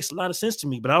 that makes a lot of sense to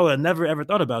me, but I would have never, ever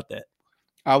thought about that.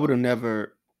 I would have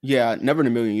never in a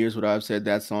million years would I have said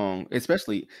that song,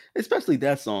 especially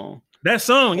that song. That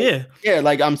song, yeah. Yeah,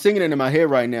 like I'm singing it in my head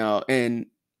right now, and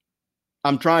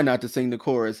I'm trying not to sing the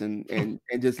chorus and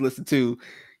just listen to,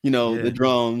 the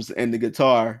drums and the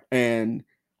guitar, and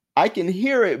I can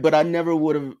hear it, but I never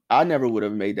would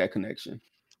have made that connection.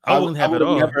 I wouldn't have at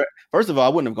all. First of all,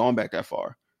 I wouldn't have gone back that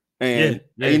far. And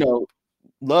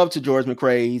love to George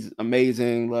McCrae, he's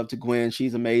amazing. Love to Gwen,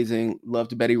 she's amazing. Love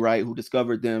to Betty Wright, who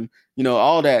discovered them.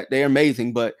 All that, they're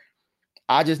amazing. But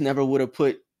I just never would have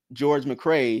put George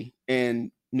McCrae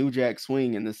and New Jack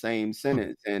Swing in the same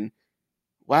sentence. And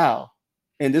wow.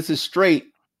 And this is straight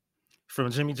from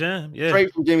Jimmy Jam. Yeah.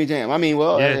 Straight from Jimmy Jam. I mean,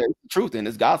 it's the truth and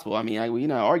it's gospel. I mean, we're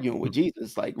not arguing with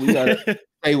Jesus. Like, we got to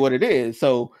say what it is.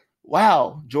 So,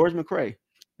 wow, George McCrae.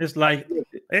 It's like,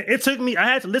 it took me, I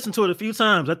had to listen to it a few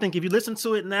times. I think if you listen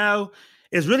to it now,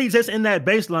 it's really just in that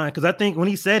bass line. Because I think when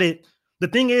he said it, the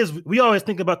thing is, we always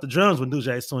think about the drums with New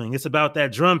Jack Swing. It's about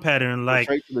that drum pattern. Like,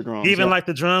 drums, even like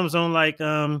the drums on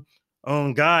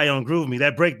on Guy, on Groove Me,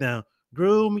 that breakdown.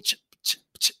 Groove Me, chip, chip,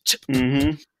 chip, chip.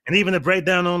 And even the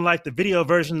breakdown on like the video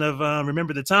version of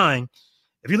Remember the Time.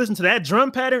 If you listen to that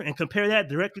drum pattern and compare that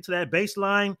directly to that bass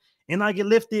line and I Get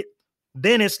Lifted,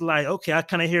 then it's like, okay, I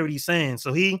kind of hear what he's saying.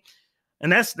 So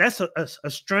that's a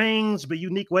strange but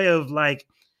unique way of like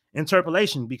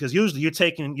interpolation, because usually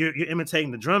you're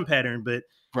imitating the drum pattern, but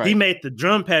he made the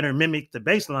drum pattern mimic the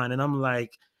bass line. And I'm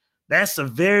like, that's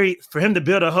for him to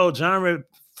build a whole genre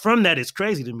from that is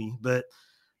crazy to me. But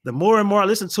the more and more I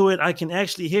listen to it, I can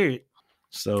actually hear it.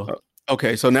 So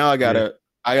okay, so now I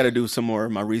gotta do some more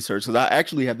of my research, because I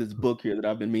actually have this book here that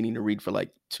I've been meaning to read for like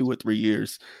 2 or 3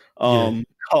 years,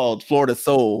 called Florida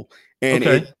Soul, and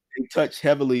it touched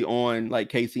heavily on like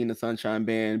KC and the Sunshine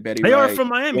Band, Betty Wright. They are from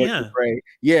Miami,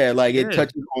 it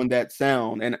touches on that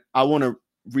sound, and I want to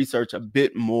research a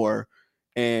bit more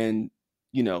and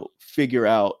figure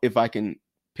out if I can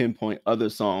pinpoint other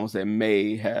songs that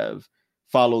may have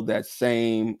followed that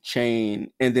same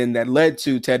chain, and then that led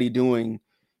to Teddy doing,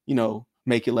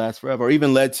 Make It Last Forever, or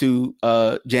even led to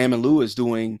Jam and Lewis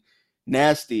doing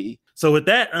Nasty. So with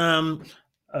that,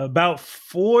 about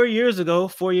 4 years ago,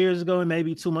 and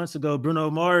maybe 2 months ago, Bruno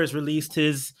Mars released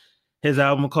his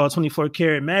album called 24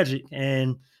 Karat Magic.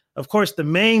 And of course, the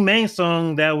main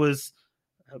song that was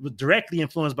directly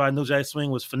influenced by New Jack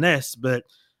Swing was Finesse, but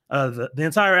the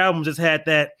entire album just had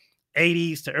that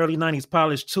 80s to early 90s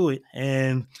polish to it.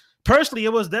 And personally,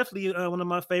 it was definitely one of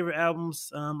my favorite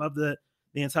albums of the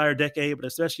entire decade, but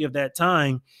especially of that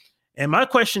time. And my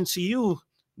question to you,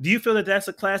 do you feel that that's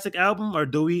a classic album, or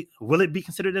will it be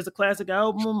considered as a classic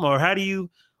album, or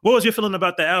what was your feeling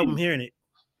about the album hearing it?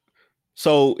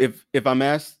 So if I'm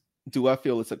asked, do I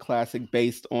feel it's a classic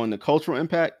based on the cultural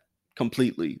impact?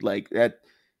 Completely. Like that.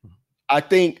 I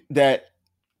think that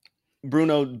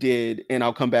Bruno did, and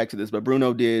I'll come back to this, but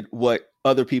Bruno did what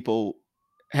other people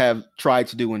have tried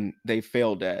to do and they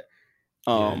failed at,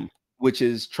 which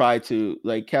is try to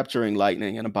like capturing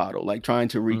lightning in a bottle, like trying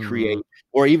to recreate,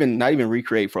 or even not even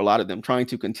recreate for a lot of them, trying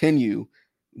to continue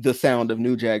the sound of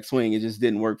New Jack Swing. It just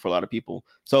didn't work for a lot of people.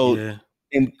 So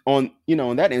in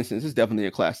that instance, it's definitely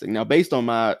a classic. Now, based on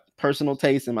my personal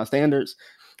taste and my standards,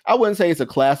 I wouldn't say it's a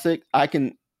classic.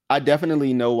 I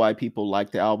definitely know why people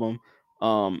like the album.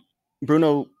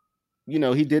 Bruno,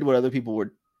 he did what other people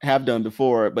would have done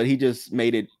before, but he just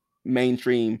made it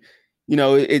mainstream.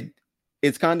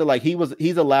 It's kind of like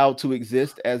he's allowed to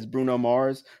exist as Bruno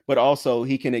Mars, but also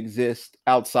he can exist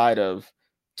outside of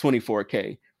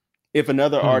 24K. If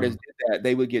another artist did that,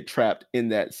 they would get trapped in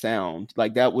that sound.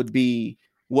 Like that would be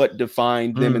what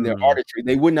defined them in their artistry.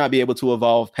 They would not be able to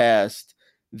evolve past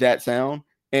that sound.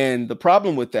 And the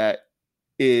problem with that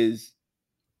is,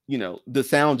 the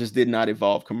sound just did not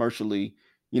evolve commercially.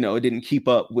 It didn't keep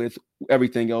up with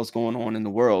everything else going on in the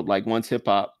world. Like once hip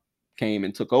hop came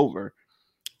and took over,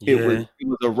 it was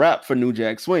a wrap for New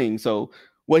Jack Swing. So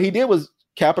what he did was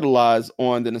capitalize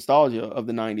on the nostalgia of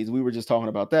the 90s. We were just talking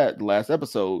about that the last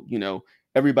episode.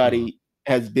 Everybody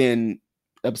has been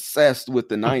obsessed with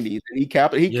the 90s, and he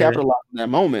capitalized on that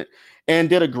moment and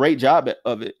did a great job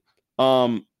of it.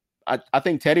 I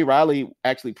think Teddy Riley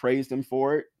actually praised him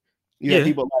for it. You had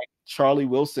people like Charlie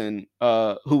Wilson,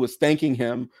 who was thanking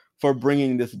him for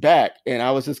bringing this back. And I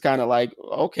was just kind of like,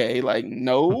 okay, like,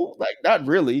 no, like not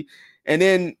really. And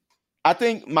then I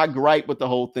think my gripe with the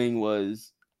whole thing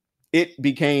was it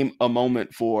became a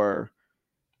moment for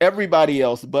everybody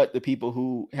else but the people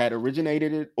who had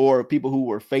originated it or people who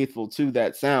were faithful to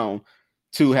that sound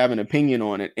to have an opinion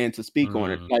on it and to speak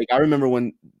on it. Like I remember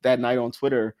when that night on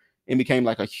Twitter, it became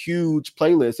like a huge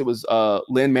playlist. It was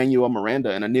Lin-Manuel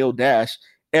Miranda and Anil Dash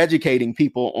educating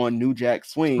people on New Jack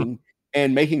Swing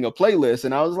and making a playlist.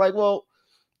 And I was like, well,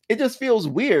 it just feels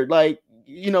weird. Like,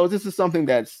 this is something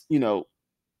that's,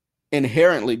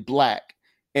 inherently Black.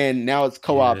 And now it's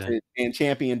co-opted and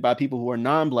championed by people who are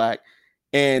non-Black.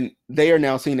 And they are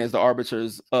now seen as the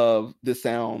arbiters of the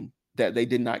sound that they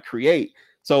did not create.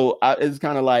 So it's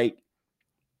kind of like,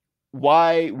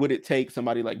 why would it take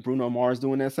somebody like Bruno Mars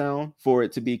doing that sound for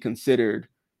it to be considered,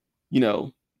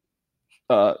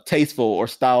 tasteful or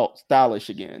stylish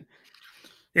again?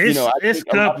 It's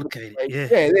complicated.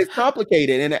 It's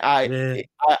complicated, and I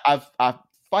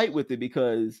fight with it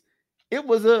because it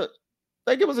was a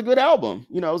good album.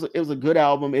 It was a good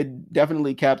album. It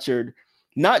definitely captured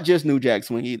not just New Jack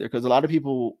Swing either, because a lot of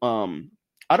people,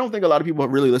 I don't think a lot of people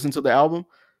have really listened to the album,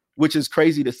 which is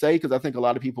crazy to say because I think a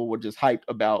lot of people were just hyped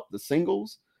about the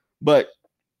singles, but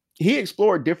he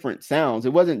explored different sounds.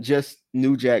 It wasn't just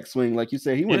New Jack Swing. Like you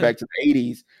said, he went back to the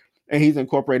 80s and he's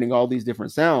incorporating all these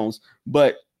different sounds.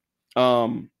 But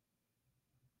to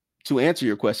answer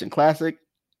your question, classic,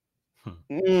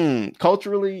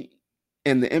 culturally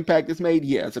and the impact it's made,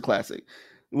 it's a classic.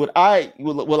 Will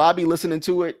I be listening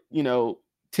to it,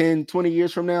 10, 20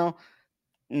 years from now?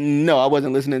 No, I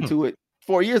wasn't listening to it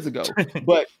 4 years ago,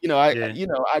 but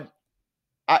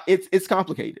it's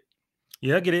complicated.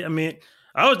 Yeah, I get it. I mean,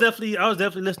 I was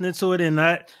definitely listening to it, and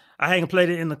I hadn't played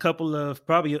it in a couple of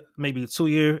probably maybe 2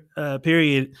 year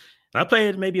period. I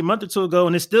played it maybe a month or two ago,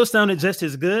 and it still sounded just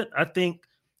as good. I think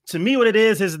to me, what it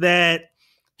is that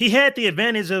he had the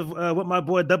advantage of what my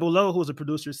boy Double O, who was a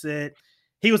producer, said.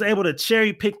 He was able to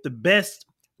cherry pick the best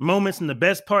moments and the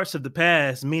best parts of the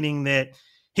past, meaning that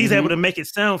he's able to make it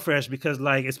sound fresh because,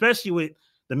 like, especially with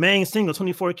the main single,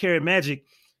 24 Karat Magic,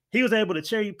 he was able to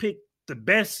cherry pick the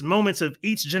best moments of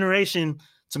each generation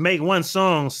to make one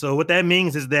song. So what that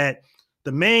means is that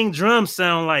the main drums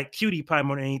sound like Cutie Pie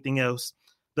more than anything else.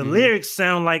 The lyrics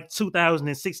sound like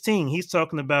 2016. He's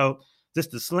talking about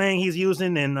just the slang he's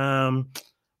using and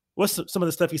what's some of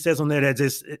the stuff he says on there that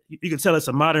just, you can tell it's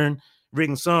a modern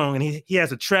written song. And he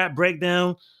has a trap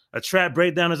breakdown. A trap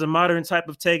breakdown is a modern type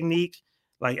of technique.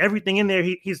 Like everything in there,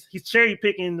 he's cherry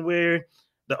picking where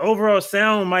the overall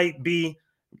sound might be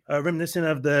reminiscent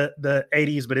of the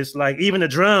 80s, but it's like even the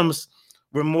drums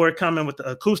were more common with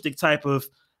the acoustic type of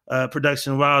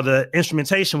production, while the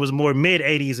instrumentation was more mid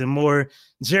 80s and more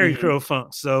Jerry Curl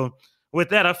funk. So with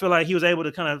that, I feel like he was able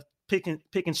to kind of pick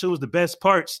and choose the best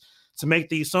parts to make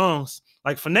these songs.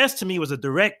 Like Finesse to me was a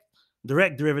direct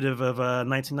direct derivative of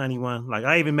 1991. Like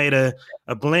I even made a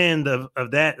blend of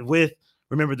that with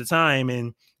Remember the Time,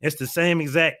 and it's the same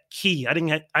exact key. I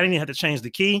didn't even have to change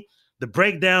the key. The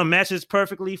breakdown matches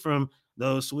perfectly from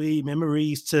Those Sweet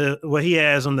Memories to what he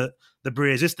has on the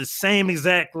bridge. It's the same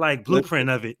exact like blueprint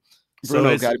of it.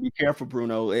 Bruno, got to be careful,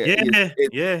 Bruno.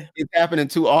 It's happening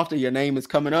too often. Your name is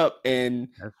coming up, and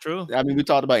that's true. I mean, we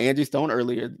talked about Angie Stone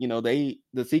earlier. You know, the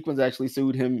Sequence actually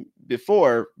sued him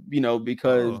before, you know,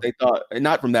 because they thought,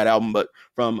 not from that album, but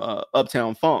from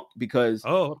Uptown Funk, because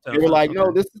they were like,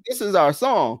 no, this is our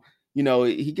song. You know,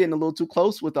 he getting a little too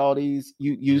close with all these.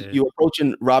 You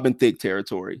approaching Robin Thicke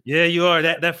territory. Yeah, you are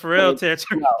that Pharrell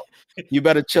territory. You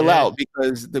better chill out,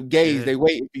 because the gays, they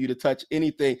waiting for you to touch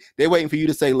anything. They're waiting for you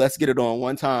to say, let's get it on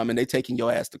one time, and they taking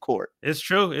your ass to court. It's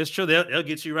true. They'll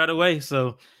get you right away.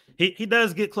 So he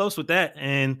does get close with that.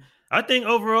 And I think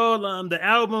overall, the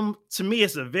album, to me,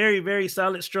 it's a very, very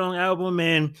solid, strong album.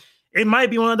 And it might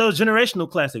be one of those generational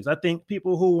classics. I think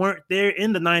people who weren't there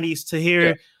in the 90s to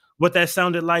hear what that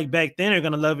sounded like back then are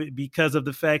going to love it, because of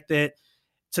the fact that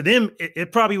to them,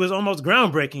 it probably was almost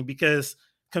groundbreaking, because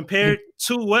compared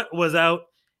to what was out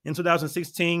in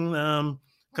 2016,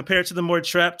 compared to the more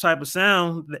trap type of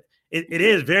sound, it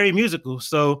is very musical.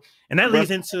 So, and that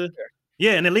leads into,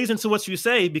 and it leads into what you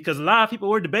say, because a lot of people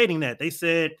were debating that. They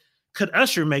said, could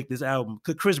Usher make this album?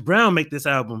 Could Chris Brown make this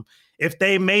album? If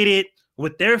they made it,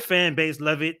 would their fan base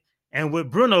love it? And would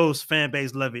Bruno's fan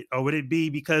base love it? Or would it be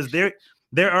because they're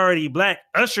already black?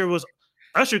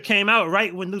 Usher came out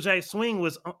right when New Jack Swing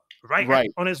was right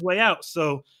on his way out.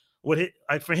 So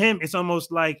for him, it's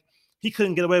almost like he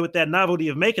couldn't get away with that novelty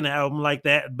of making an album like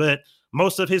that. But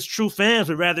most of his true fans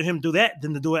would rather him do that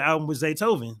than to do an album with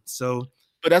Zaytoven. So,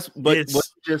 but what you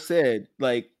just said,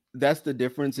 like, that's the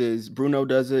difference, is Bruno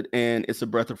does it and it's a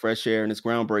breath of fresh air and it's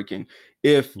groundbreaking.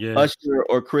 If Usher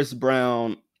or Chris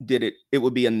Brown did it, it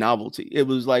would be a novelty. It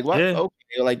was like, why? Okay,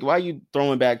 like, why are you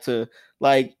throwing back to,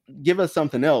 like, give us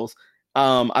something else?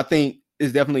 I think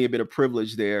it's definitely a bit of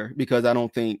privilege there, because I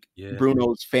don't think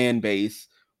Bruno's fan base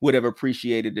would have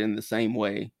appreciated it in the same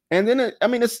way. And then,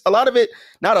 it's a lot of it,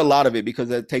 not a lot of it, because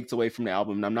that takes away from the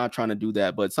album. And I'm not trying to do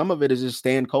that, but some of it is just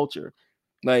stand culture.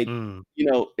 Like, you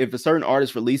know, if a certain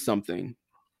artist release something,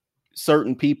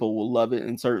 certain people will love it,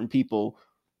 and certain people,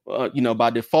 you know, by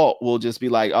default will just be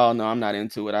like, oh no, I'm not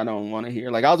into it. I don't want to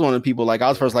hear. Like, I was one of the people, like, I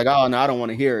was first like, oh no, I don't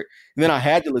want to hear it. And then I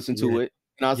had to listen to it,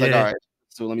 and I was like, all right,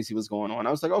 so let me see what's going on.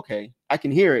 I was like, okay, I can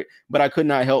hear it, but I could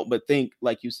not help but think,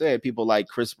 like you said, people like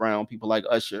Chris Brown, people like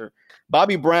Usher,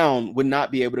 Bobby Brown would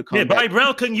not be able to come back. Bobby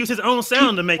Brown couldn't use his own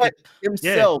sound to make it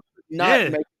himself.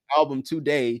 Not make an album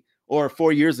today or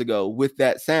 4 years ago with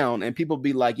that sound, and people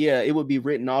be like, it would be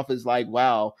written off as like,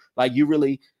 wow, like, you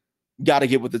really got to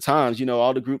get with the times. You know,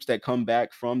 all the groups that come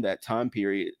back from that time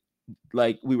period,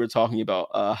 like we were talking about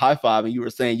High Five, and you were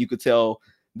saying you could tell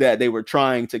that they were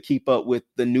trying to keep up with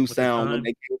the new sound when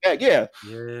they came back.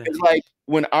 It's like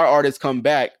when our artists come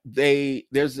back,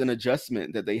 there's an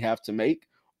adjustment that they have to make,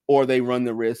 or they run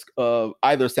the risk of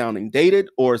either sounding dated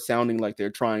or sounding like they're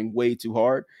trying way too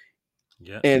hard.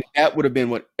 And that would have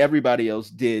been what everybody else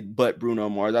did but Bruno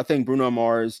Mars. I think Bruno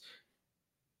Mars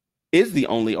is the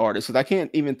only artist, because I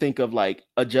can't even think of, like,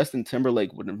 a Justin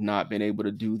Timberlake would have not been able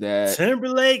to do that.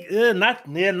 Timberlake, not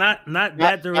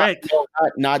that direct.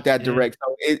 Not that direct.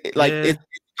 So it's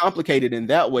complicated in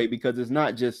that way, because it's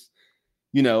not just,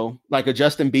 you know, like a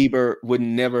Justin Bieber would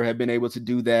never have been able to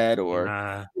do that, or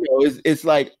you know, it's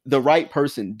like the right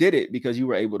person did it, because you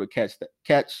were able to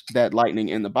catch that lightning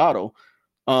in the bottle.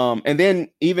 And then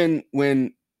even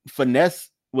when Finesse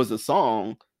was a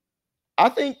song, I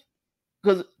think,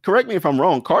 because correct me if I'm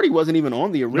wrong, Cardi wasn't even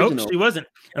on the original. Nope, she wasn't.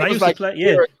 And I used to play,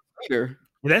 later.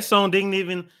 That song didn't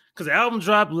even, because the album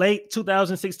dropped late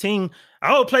 2016.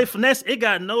 I would play Finesse. It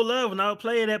got no love, and I would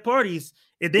play it at parties.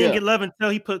 It didn't get love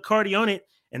until he put Cardi on it,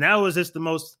 and that was just the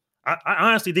most. I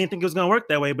honestly didn't think it was gonna work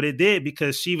that way, but it did,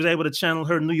 because she was able to channel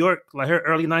her New York, like her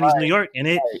early 90s New York,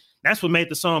 and that's what made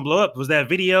the song blow up, was that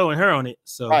video and her on it.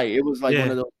 So it was like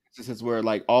one of those instances where,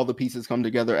 like, all the pieces come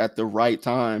together at the right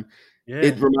time.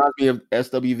 It reminds me of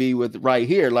SWV with Right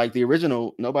Here. Like, the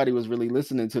original, nobody was really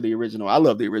listening to the original. I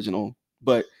love the original,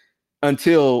 but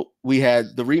until we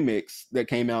had the remix that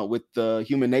came out with the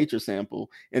Human Nature sample,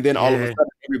 and then all of a sudden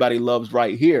everybody loves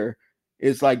Right Here.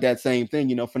 It's like that same thing,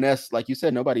 you know. Finesse, like you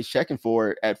said, nobody's checking for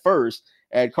it at first.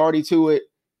 Add Cardi to it,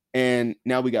 and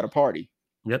now we got a party.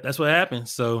 Yep, that's what happened.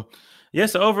 So,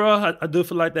 so overall, I do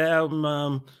feel like the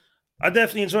album, I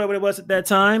definitely enjoyed what it was at that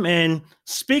time. And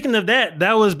speaking of that,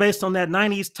 that was based on that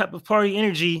 90s type of party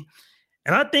energy.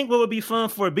 And I think what would be fun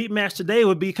for a beat match today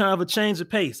would be kind of a change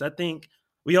of pace. I think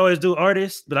we always do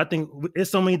artists, but I think there's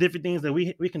so many different things that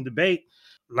we can debate.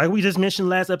 Like we just mentioned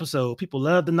last episode, people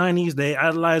love the 90s, they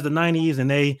idolize the 90s, and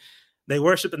they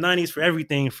worship the 90s for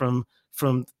everything from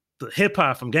the hip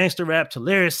hop, from gangster rap to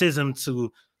lyricism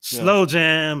to slow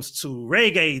jams to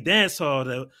reggae,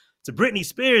 dancehall to Britney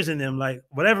Spears and them, like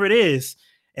whatever it is.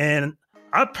 And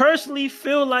I personally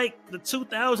feel like the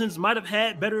 2000s might have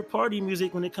had better party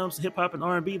music when it comes to hip hop and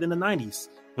R&B than the 90s.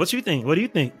 What you think? What do you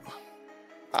think?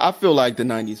 I feel like the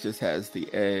 90s just has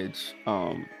the edge.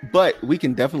 But we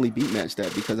can definitely beat match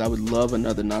that, because I would love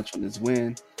another notch on this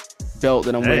belt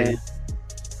that I'm wearing.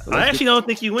 So I actually don't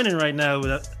think you're winning right now.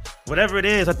 Whatever it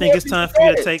is, I think it's time for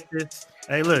you to take this.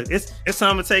 Hey, look, it's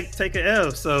time to take an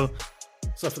L. So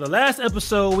for the last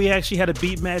episode, we actually had a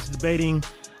beat match debating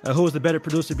who was the better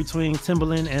producer between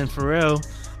Timbaland and Pharrell.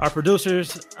 Our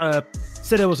producers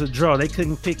said it was a draw. They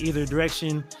couldn't pick either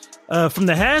direction. From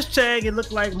the hashtag, it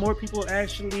looked like more people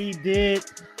actually did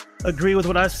agree with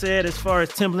what I said as far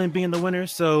as Timbaland being the winner.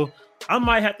 So I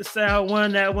might have to say I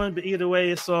won that one, but either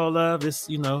way, it's all love.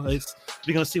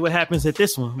 We're gonna see what happens at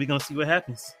this one. We're gonna see what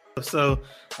happens. So,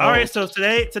 all right. So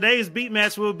today's beat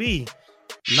match will be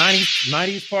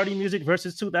 90s party music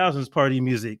versus 2000s party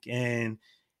music. And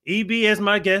EB as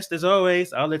my guest, as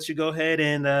always, I'll let you go ahead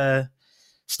and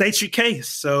state your case.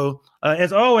 So,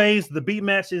 as always, the beat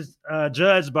match is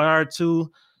judged by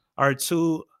our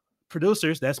two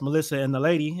producers. That's Melissa and the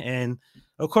lady. And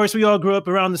of course, we all grew up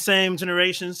around the same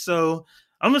generation. So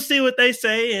I'm gonna see what they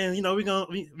say, and we're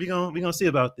gonna see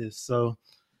about this. So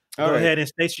go ahead and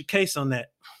state your case on that.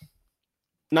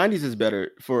 90s is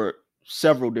better for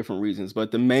several different reasons,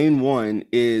 but the main one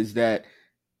is that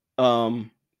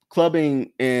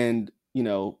clubbing and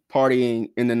partying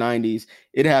in the 90s,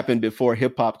 it happened before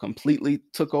hip hop completely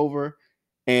took over,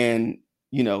 and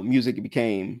music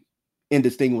became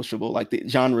indistinguishable. Like the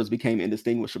genres became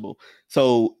indistinguishable.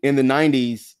 So in the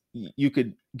 90s, you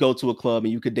could go to a club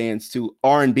and you could dance to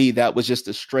R&B that was just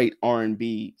a straight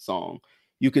R&B song.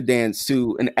 You could dance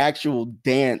to an actual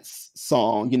dance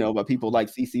song, by people like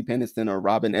CeCe Peniston or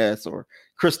Robin S. or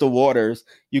Crystal Waters.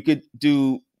 You could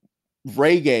do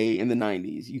reggae in the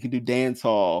 90s. You could do dance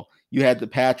hall. You had the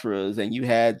Patras, and you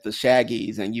had the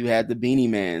Shaggies, and you had the Beanie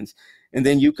Mans. And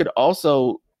then you could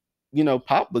also,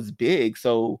 pop was big.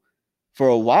 So for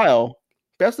a while,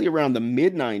 especially around the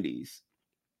mid 90s,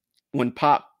 when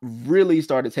pop really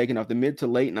started taking off, the mid to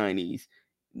late 90s,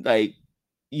 like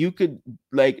you could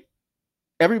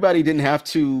everybody didn't have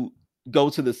to go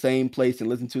to the same place and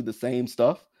listen to the same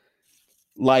stuff.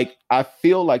 Like I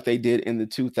feel like they did in the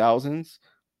 2000s.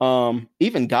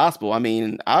 Even gospel. I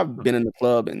mean, I've been in the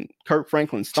club and Kirk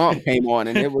Franklin Stomp came on,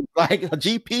 and it was like,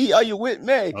 GP, are you with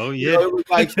me? Oh yeah. It was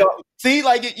like, see,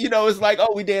 like it's like,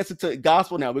 oh, we dancing to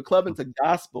gospel now. We're clubbing to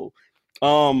gospel.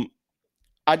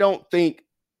 I don't think,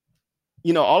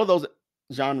 all of those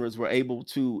genres were able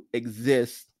to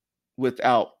exist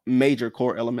without major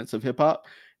core elements of hip hop,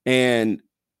 and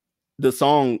the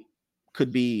song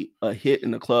could be a hit in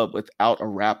the club without a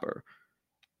rapper.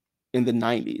 In the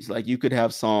 90s, like you could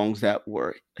have songs that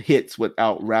were hits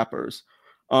without rappers.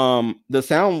 The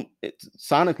sound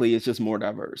sonically is just more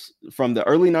diverse. From the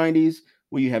early 90s,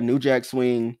 where you have New Jack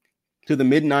Swing, to the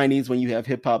mid 90s when you have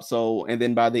hip hop soul, and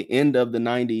then by the end of the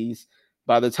 90s,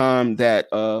 by the time that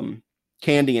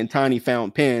Candy and Tiny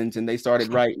found pens and they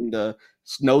started writing the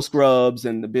No Scrubs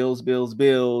and the Bills,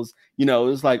 it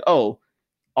was like, oh,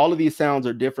 all of these sounds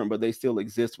are different, but they still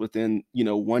exist within,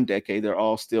 one decade. They're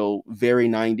all still very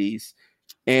 90s.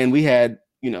 And we had,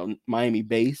 Miami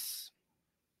Bass.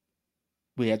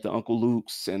 We had the Uncle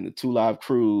Luke's and the Two Live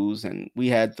Crews, and we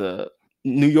had the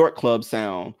New York club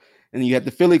sound, and you had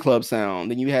the Philly club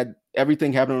sound, and you had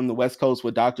everything happening on the West Coast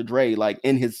with Dr. Dre, like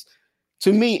in his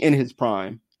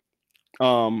prime,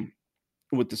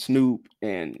 with the Snoop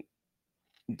and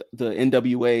the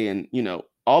NWA and,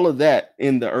 all of that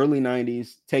in the early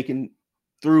 90s, taken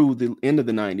through the end of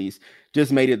the 90s,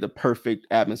 just made it the perfect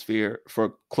atmosphere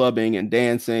for clubbing and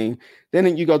dancing.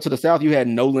 Then you go to the South, you had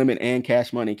No Limit and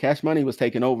Cash Money. Cash Money was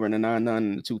taken over in the 99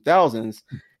 and the 2000s.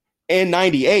 In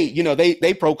 98,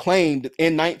 they proclaimed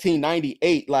in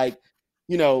 1998, like,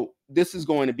 this is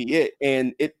going to be it.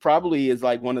 And it probably is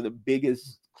like one of the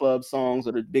biggest club songs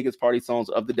or the biggest party songs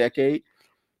of the decade.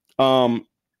 And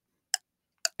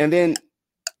then,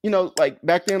 like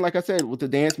back then, like I said, with the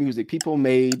dance music, people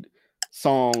made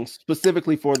songs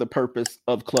specifically for the purpose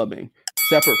of clubbing,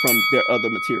 separate from their other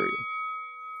material.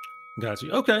 Got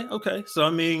you. Okay. So,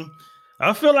 I mean,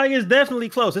 I feel like it's definitely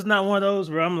close. It's not one of those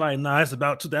where I'm like, nah, it's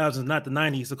about 2000s, not the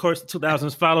 90s. Of course, the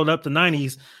 2000s followed up the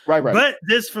 90s. Right. But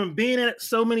just from being at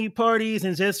so many parties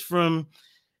and just from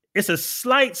it's a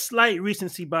slight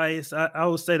recency bias. I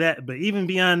would say that, but even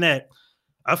beyond that,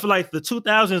 I feel like the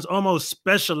 2000s almost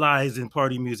specialized in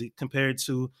party music compared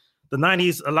to the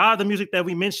 90s. A lot of the music that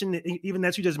we mentioned, even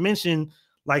that you just mentioned,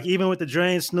 like even with the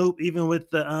Dre and Snoop, even with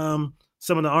the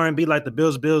some of the R&B like the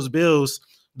Bills,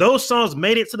 those songs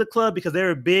made it to the club because they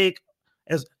were big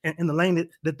as in the lane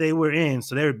that they were in.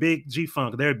 So they were big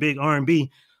G-Funk, they were big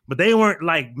R&B, but they weren't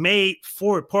like made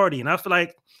for a party. And I feel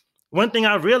like one thing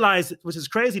I realized, which is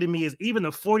crazy to me, is even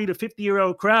the 40 to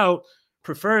 50-year-old crowd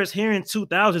prefers hearing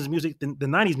 2000s music than the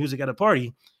 90s music at a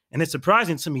party. And it's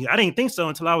surprising to me. I didn't think so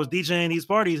until I was DJing these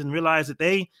parties and realized that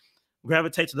they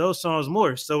gravitate to those songs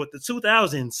more. So with the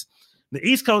 2000s, the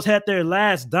East Coast had their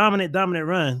last dominant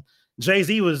run.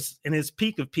 Jay-Z was in his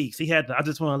peak of peaks. He had the I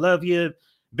Just Want to Love You,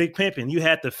 Big Pimpin'. You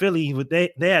had the Philly,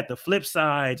 they had the Flip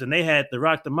Sides, and they had the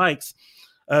Rock the Mics.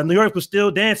 New York was still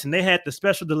dancing. They had the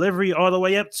Special Delivery all the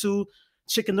way up to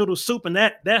Chicken Noodle Soup and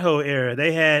that whole era.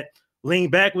 They had Lean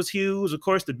Back was huge. Of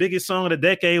course, the biggest song of the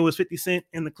decade was 50 Cent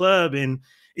in the Club. And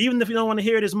even if you don't want to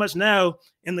hear it as much now,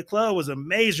 In the Club was a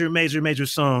major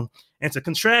song. And to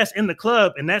contrast In the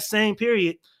Club in that same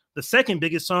period, the second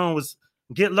biggest song was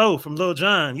Get Low from Lil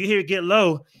Jon. You hear Get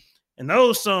Low, and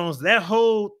those songs, that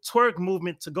whole twerk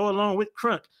movement to go along with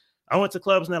crunk. I went to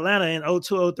clubs in Atlanta in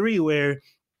 02, 03 where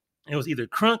it was either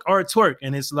crunk or twerk.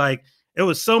 And it's like, it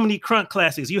was so many crunk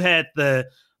classics. You had the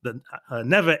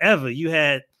Never Ever. You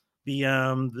had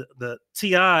the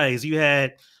TIs. You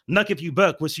had Nuck If You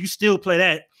Buck, which you still play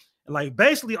that. Like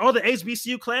basically all the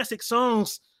HBCU classic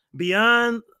songs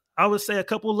beyond, I would say a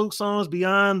couple of Luke songs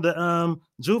beyond the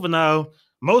Juvenile,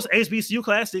 most HBCU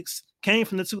classics came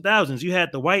from the 2000s. You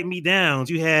had the Wipe Me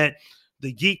Downs. You had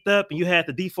the Geeked Up, and you had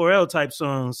the D4L type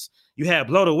songs. You had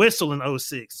Blow the Whistle in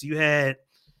 06. You had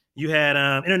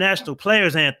International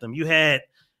Players Anthem. You had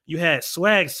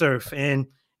Swag Surf. And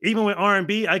even with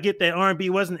R&B, I get that R&B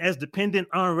wasn't as dependent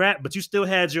on rap, but you still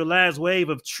had your last wave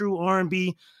of true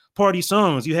R&B party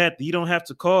songs. You had the You Don't Have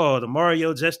to Call, the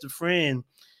Mario Just a Friend.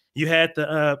 You had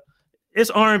the it's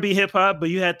R&B hip hop, but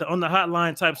you had the On the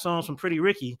Hotline type songs from Pretty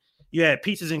Ricky. You had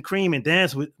Peaches and Cream and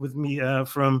Dance with Me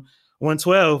from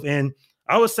 112. And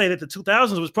I would say that the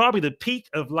 2000s was probably the peak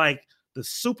of like the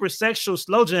super sexual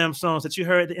slow jam songs that you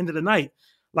heard at the end of the night.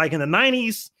 Like in the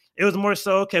 90s, it was more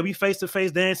so, okay, we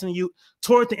face-to-face dancing. You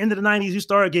toward the end of the 90s, you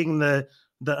started getting the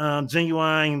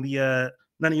Genuine, the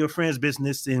None of Your Friends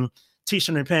Business, and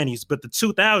T-shirt and Panties. But the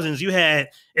 2000s,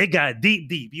 it got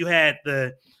deep. You had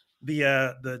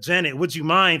the Janet Would You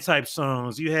Mind type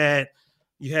songs. You had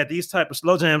these type of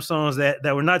slow jam songs that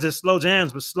were not just slow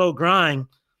jams, but slow grind.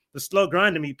 The slow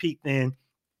grind to me peaked in.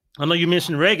 I know you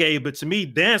mentioned reggae, but to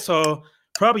me, dancehall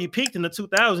probably peaked in the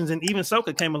 2000s, and even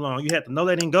soca came along. You had the No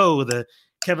Letting Go, the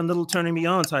Kevin Little Turning Me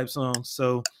On type songs.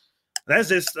 So that's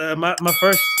just my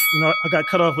first. I got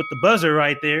cut off with the buzzer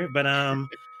right there, but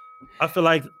I feel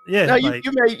like No,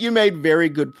 you made very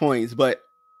good points, but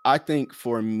I think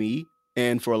for me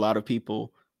and for a lot of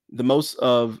people, the most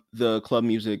of the club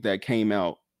music that came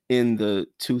out in the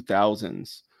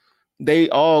 2000s, they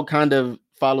all kind of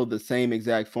follow the same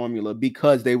exact formula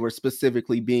because they were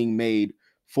specifically being made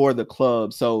for the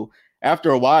club. So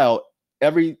after a while,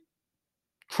 every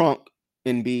crunk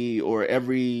NB or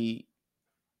every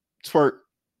twerk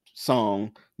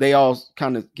song, they all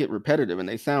kind of get repetitive and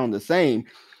they sound the same.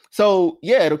 So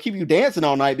yeah, it'll keep you dancing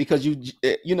all night because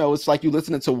it's like you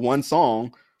listening to one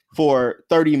song for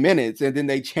 30 minutes and then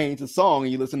they change the song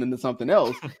and you're listening to something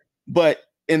else. But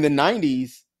in the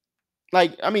 90s, the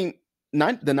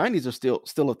 90s are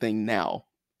still a thing now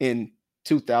in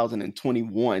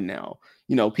 2021 now.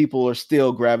 People are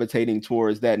still gravitating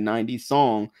towards that 90s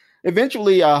song.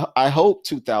 Eventually, I hope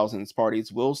 2000s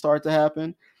parties will start to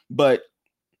happen, but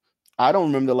I don't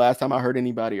remember the last time I heard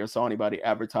anybody or saw anybody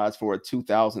advertise for a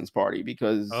 2000s party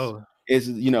because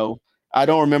I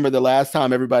don't remember the last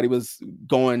time everybody was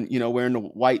going, wearing the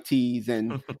white tees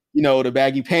and, the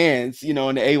baggy pants, and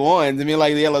the A1s. I mean,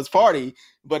 like, yeah, let's party.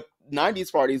 But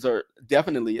 90s parties are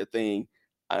definitely a thing.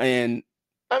 And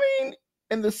I mean,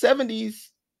 in the 70s,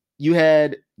 you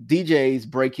had DJs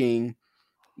breaking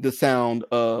the sound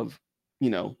of,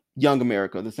 young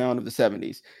America, the sound of the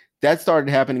 70s. That started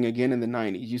happening again in the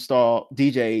 90s. You saw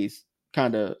DJs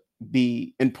kind of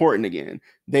be important again.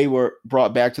 They were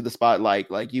brought back to the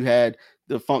spotlight. Like you had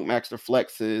the Funkmaster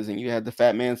Flexes and you had the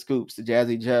Fat Man Scoops, the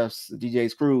Jazzy Jeffs, the DJ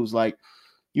Screws. Like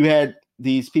you had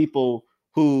these people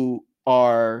who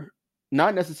are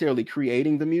not necessarily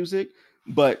creating the music,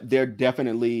 but they're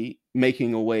definitely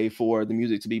making a way for the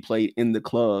music to be played in the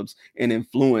clubs and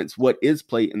influence what is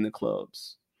played in the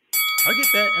clubs. I get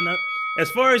that. And as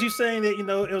far as you saying that,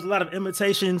 it was a lot of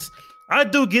imitations, I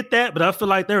do get that, but I feel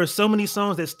like there are so many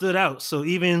songs that stood out. So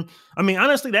even, I mean,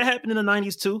 honestly, that happened in the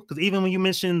 90s too. Because even when you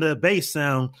mentioned the bass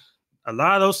sound, a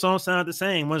lot of those songs sound the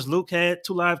same. Once Luke had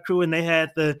Two Live Crew and they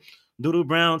had the Doodoo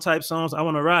Brown type songs, I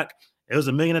Want to Rock, it was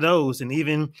a million of those. And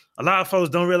even a lot of folks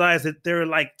don't realize that there are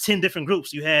like 10 different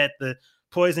groups. You had the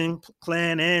Poison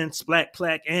Clan and Splat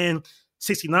Plaque and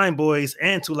 69 Boys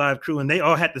and Two Live Crew, and they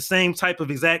all had the same type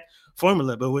of exact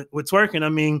formula. But with twerking, I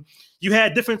mean, you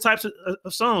had different types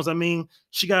of songs. I mean,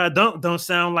 She Got a Dunk don't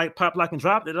sound like Pop, Lock, and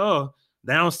Drop at all.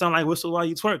 They don't sound like Whistle While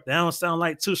You Twerk. They don't sound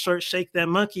like Too Short, Shake That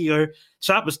Monkey or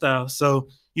Chopper Style. So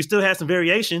you still had some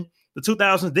variation. The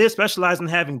 2000s did specialize in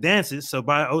having dances. So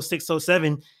by 06,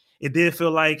 07, it did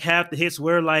feel like half the hits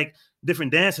were like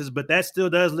different dances, but that still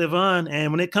does live on.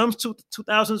 And when it comes to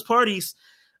 2000s parties,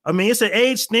 I mean, it's an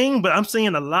age thing, but I'm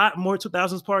seeing a lot more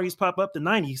 2000s parties pop up than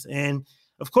 90s. And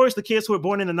of course, the kids who were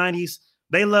born in the 90s,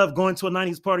 they love going to a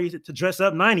 90s party to dress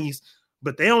up 90s,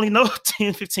 but they only know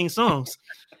 10, 15 songs.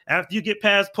 After you get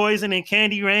past Poison and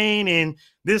Candy Rain and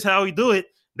This Is How We Do It,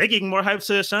 they getting more hype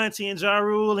to Ashanti and Ja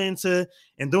Rule and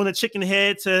doing the chicken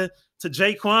head to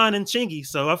Jaquan and Chingy.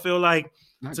 So I feel like,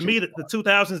 to me, the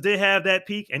 2000s did have that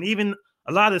peak. And even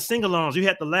a lot of sing-alongs. You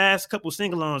had the last couple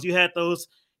sing-alongs. You had those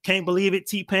Can't Believe It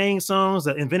T-Pain songs,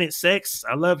 Invented Sex,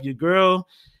 I Love You Girl.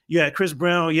 You had Chris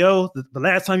Brown, Yo, the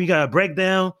last time you got a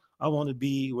breakdown, I Want to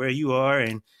Be Where You Are.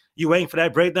 And you waiting for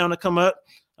that breakdown to come up.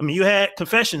 I mean, you had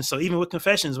Confessions. So even with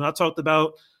Confessions, when I talked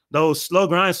about those slow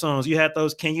grind songs, you had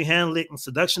those Can You Handle It and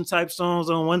seduction type songs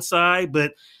on one side,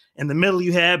 but in the middle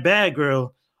you had Bad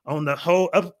Girl. On the whole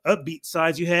upbeat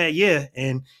sides, you had Yeah.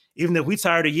 And even if we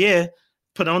tired of Yeah,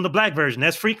 put on the black version.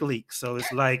 That's Freak Leak. So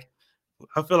it's like,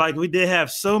 I feel like we did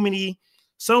have so many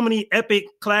epic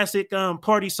classic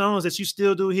party songs that you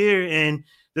still do here. And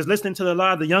just listening to a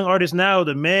lot of the young artists now,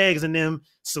 the Megs and them,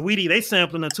 Saweetie, they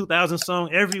sampling a 2000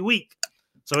 song every week.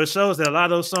 So it shows that a lot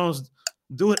of those songs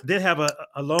did have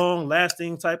a long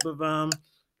lasting type of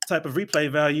replay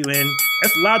value. And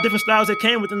that's a lot of different styles that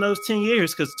came within those 10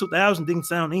 years, because 2000 didn't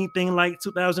sound anything like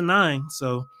 2009.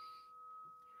 So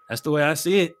that's the way I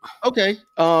see it. Okay.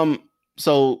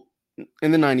 So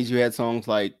in the 90s, you had songs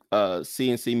like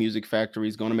CNC Music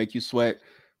Factory's Gonna Make You Sweat,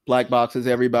 Black Boxes,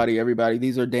 Everybody.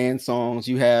 These are dance songs.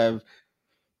 You have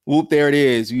Whoop, There It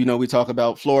Is. You know, we talk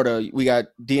about Florida. We got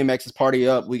DMX's Party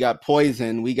Up. We got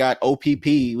Poison. We got OPP.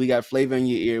 We got Flavor in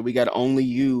Your Ear. We got Only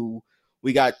You.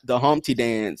 We got the Humpty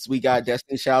Dance. We got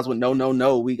Destiny Childs with No, No,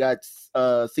 No. We got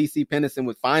CeCe Peniston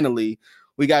with Finally.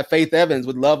 We got Faith Evans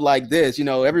with Love Like This. You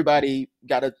know, everybody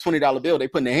got a $20 bill. They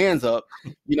putting their hands up.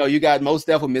 You know, you got Mos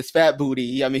Def with Miss Fat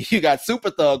Booty. I mean, you got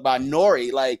Super Thug by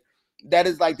Nori. Like, that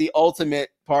is like the ultimate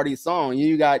party song.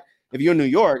 You got, if you're in New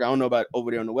York, I don't know about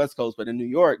over there on the West Coast, but in New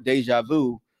York, Deja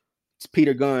Vu, it's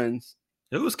Peter Guns.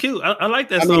 It was cute. I like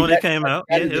that song when it came out.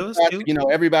 Yeah, it was cute. You know,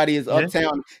 everybody is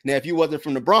uptown. Now, if you wasn't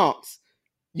from the Bronx,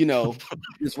 you know,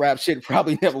 this rap shit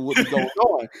probably never would be going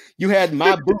on. You had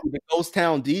My Boo, the Ghost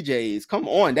Town DJs. Come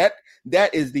on, that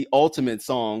is the ultimate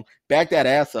song. Back That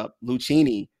Ass Up,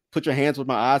 Lucchini, Put Your Hands Where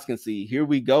My Eyes Can See, Here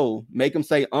We Go, Make Them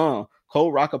Say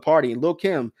Cold Rock a Party, Lil'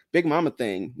 Kim, Big Mama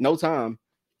Thing, No Time.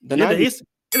 The East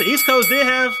Coast did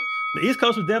have, the East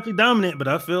Coast was definitely dominant, but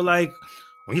I feel like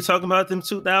when you're talking about them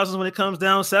 2000s, when it comes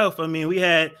down south, I mean, we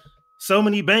had so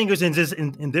many bangers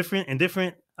in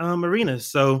different arenas.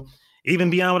 So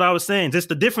even beyond what I was saying, just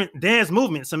the different dance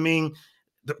movements. I mean,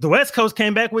 the West Coast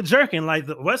came back with jerking. Like,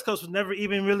 the West Coast was never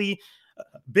even really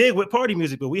big with party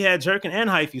music, but we had jerking and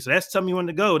hyphy. So that's Tell Me When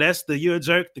to Go. That's the You're a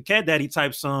Jerk, the Cat Daddy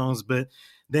type songs. But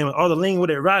then all the Lean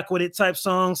With It, Rock With It type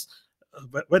songs.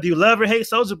 But whether you love or hate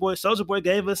Soulja Boy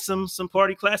gave us some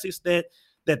party classics that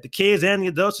the kids and the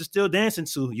adults are still dancing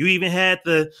to. You even had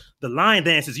the line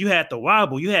dances. You had the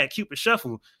wobble. You had Cupid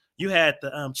Shuffle. You had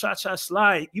the cha-cha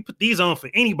slide. You put these on for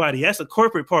anybody. That's a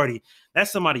corporate party.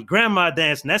 That's somebody grandma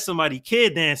dancing. That's somebody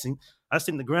kid dancing. I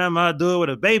seen the grandma do it with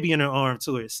a baby in her arm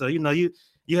to it. So, you know, you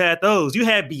had those. You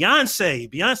had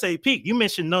Beyonce peak. You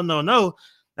mentioned No, No, No.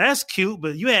 That's cute,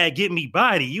 but you had Get Me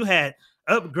Body. You had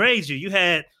Upgrade You. You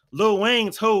had Lil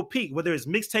Wayne's whole peak, whether it's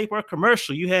mixtape or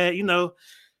commercial. You had, you know,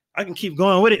 I can keep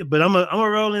going with it, but I'm a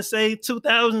roll and say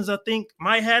 2000s, I think,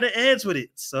 might have the edge with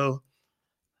it. So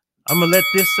I'm going to let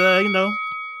this, you know,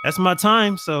 that's my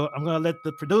time. So I'm going to let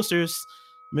the producers,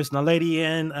 Miss Nalady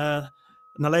and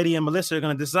Melissa, are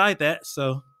going to decide that.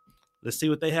 So let's see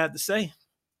what they have to say.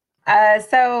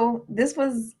 So this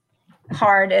was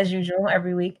hard as usual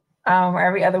every week, or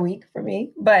every other week for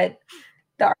me, but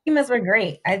the arguments were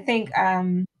great. I think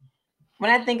when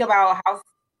I think about house,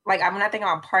 like when I think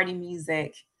about party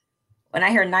music, when I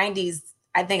hear 90s,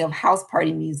 I think of house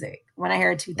party music. When I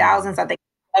hear 2000s, I think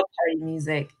of party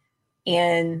music.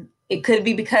 And it could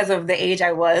be because of the age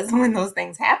I was when those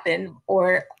things happened,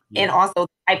 and also the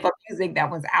type of music that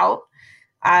was out.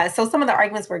 So some of the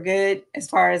arguments were good as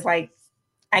far as like,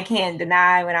 I can't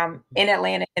deny when I'm in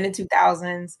Atlanta in the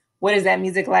 2000s, what is that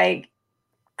music like?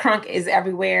 Crunk is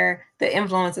everywhere. The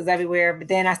influence is everywhere. But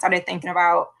then I started thinking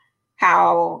about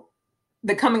how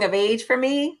the coming of age for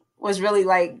me was really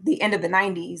like the end of the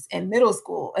 90s and middle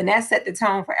school. And that set the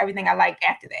tone for everything I liked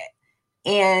after that.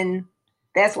 And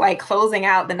that's like closing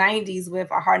out the 90s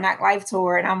with a Hard Knock Life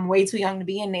tour. And I'm way too young to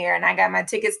be in there. And I got my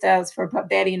ticket stubs for Puff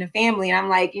Daddy and the Family. And I'm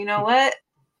like, you know what?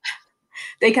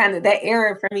 That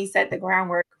era for me set the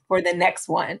groundwork for the next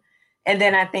one. And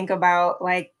then I think about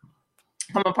like,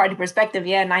 from a party perspective,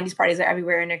 90s parties are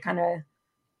everywhere and they're kind of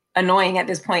annoying at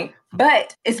this point.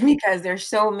 But it's because there's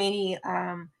so many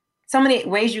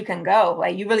ways you can go.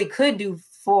 Like you really could do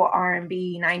full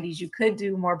R&B 90s. You could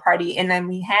do more party. And then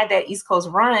we had that East Coast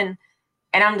run.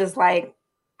 And I'm just like,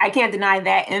 I can't deny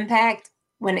that impact.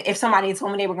 If somebody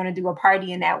told me they were going to do a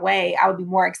party in that way, I would be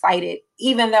more excited,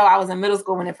 even though I was in middle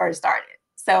school when it first started.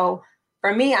 So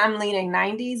for me, I'm leaning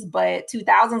 90s, but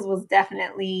 2000s was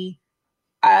definitely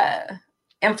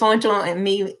influential in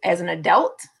me as an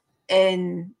adult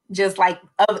and just like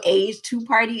of age to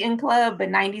party in club. But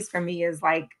 90s for me is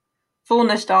like full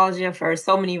nostalgia for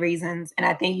so many reasons. And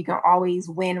I think you can always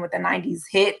win with the 90s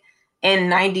hit,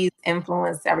 and 90s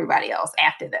influenced everybody else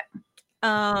after that.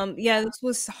 This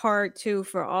was hard too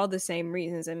for all the same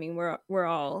reasons. I mean, we're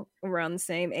all around the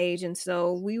same age, and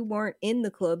so we weren't in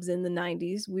the clubs in the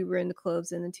 90s. We were in the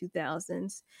clubs in the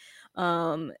 2000s.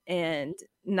 And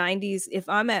 90s, if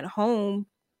I'm at home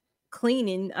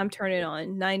cleaning, I'm turning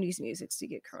on 90s music to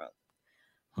get crunk.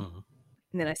 Mm-hmm.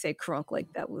 And then I say crunk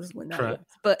like that was when that was.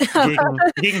 But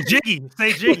getting jiggy.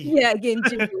 Say jiggy. Yeah, getting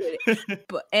jiggy with it.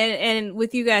 But and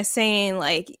with you guys saying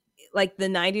like the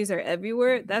 90s are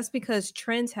everywhere, that's because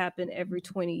trends happen every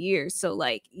 20 years. So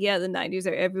like, the 90s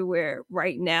are everywhere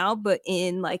right now, but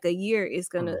in like a year it's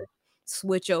gonna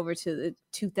switch over to the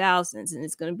 2000s and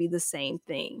it's gonna be the same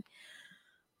thing.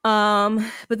 But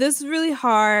this is really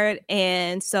hard,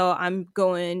 and so I'm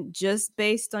going just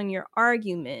based on your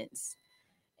arguments.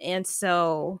 And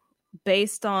so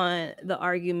based on the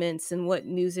arguments and what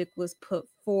music was put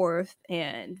forth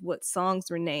and what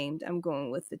songs were named, I'm going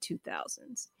with the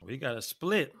 2000s. We got a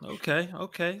split.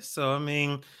 Okay. So I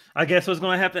mean, I guess what's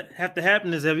going to have to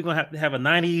happen is that we're going to have a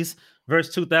 90s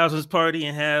versus 2000s party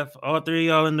and have all three of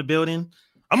y'all in the building.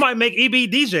 I might make EB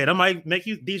DJ. I might make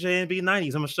you DJ and be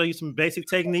 90s. I'm gonna show you some basic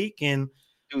technique, and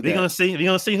we're gonna see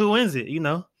who wins it. You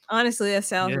know. Honestly, that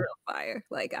sounds real fire.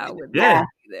 Like I would. Yeah.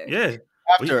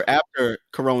 After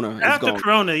Corona. After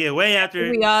Corona, way after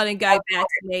we all done got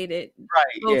vaccinated.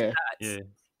 Right.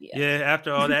 Yeah.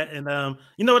 After all that, and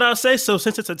you know what I'll say. So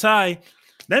since it's a tie,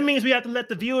 that means we have to let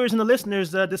the viewers and the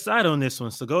listeners decide on this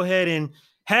one. So go ahead and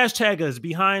hashtag us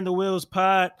Behind the Wheels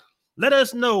Pod. Let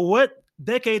us know what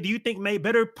decade do you think made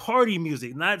better party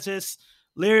music, not just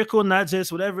lyrical, not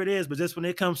just whatever it is, but just when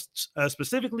it comes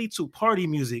specifically to party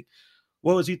music,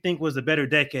 what would you think was a better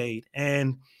decade?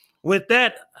 And with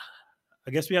that,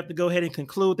 I guess we have to go ahead and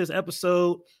conclude this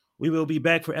episode. We will be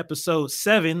back for episode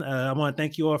 7. I want to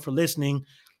thank you all for listening.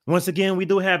 Once again, we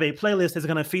do have a playlist that's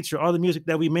going to feature all the music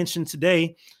that we mentioned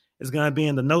today. It's going to be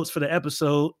in the notes for the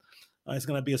episode. It's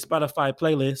going to be a Spotify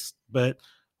playlist, but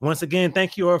once again,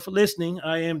 thank you all for listening.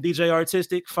 I am DJ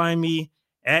Artistic. Find me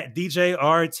at DJ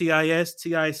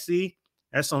RTISTIC.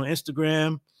 That's on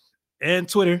Instagram and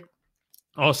Twitter.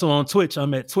 Also on Twitch,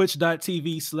 I'm at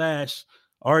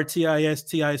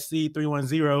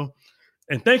twitch.tv/RTISTIC310.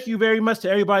 And thank you very much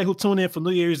to everybody who tuned in for New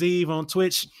Year's Eve on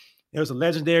Twitch. It was a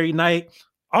legendary night.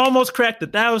 Almost cracked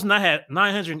 1,000. I had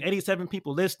 987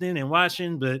 people listening and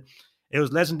watching, but it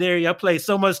was legendary. I played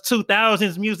so much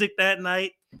 2000s music that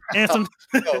night. And some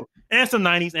and some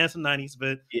 90s,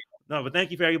 but but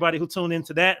thank you for everybody who tuned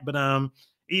into that. But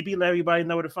EB, let everybody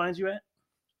know where to find you at.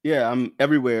 Yeah, I'm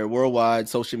everywhere, worldwide,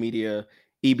 social media.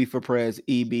 EB for Prez,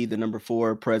 EB the number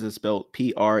 4, Prez is spelled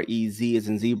PREZ as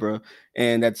in zebra,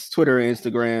 and that's Twitter,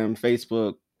 Instagram,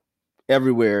 Facebook,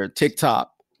 everywhere,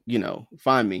 TikTok.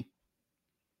 Find me.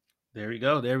 There we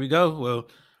go. Well,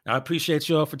 I appreciate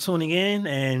you all for tuning in,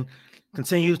 and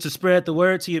continue to spread the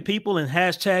word to your people and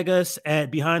hashtag us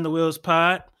at Behind the Wheels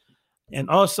Pod. And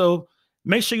also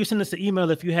make sure you send us an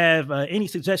email if you have any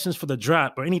suggestions for the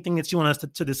drop or anything that you want us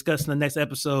to discuss in the next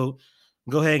episode.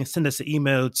 Go ahead and send us an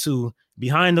email to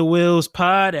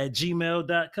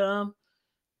behindthewheelspod@gmail.com.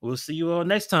 We'll see you all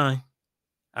next time.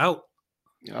 Out.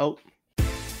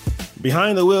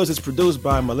 Behind the Wheels is produced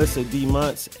by Melissa D.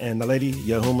 Muntz and the lady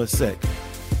Yahuma Sek.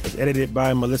 The is edited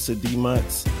by Melissa D.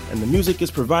 Muntz, and the music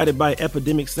is provided by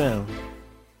Epidemic Sound.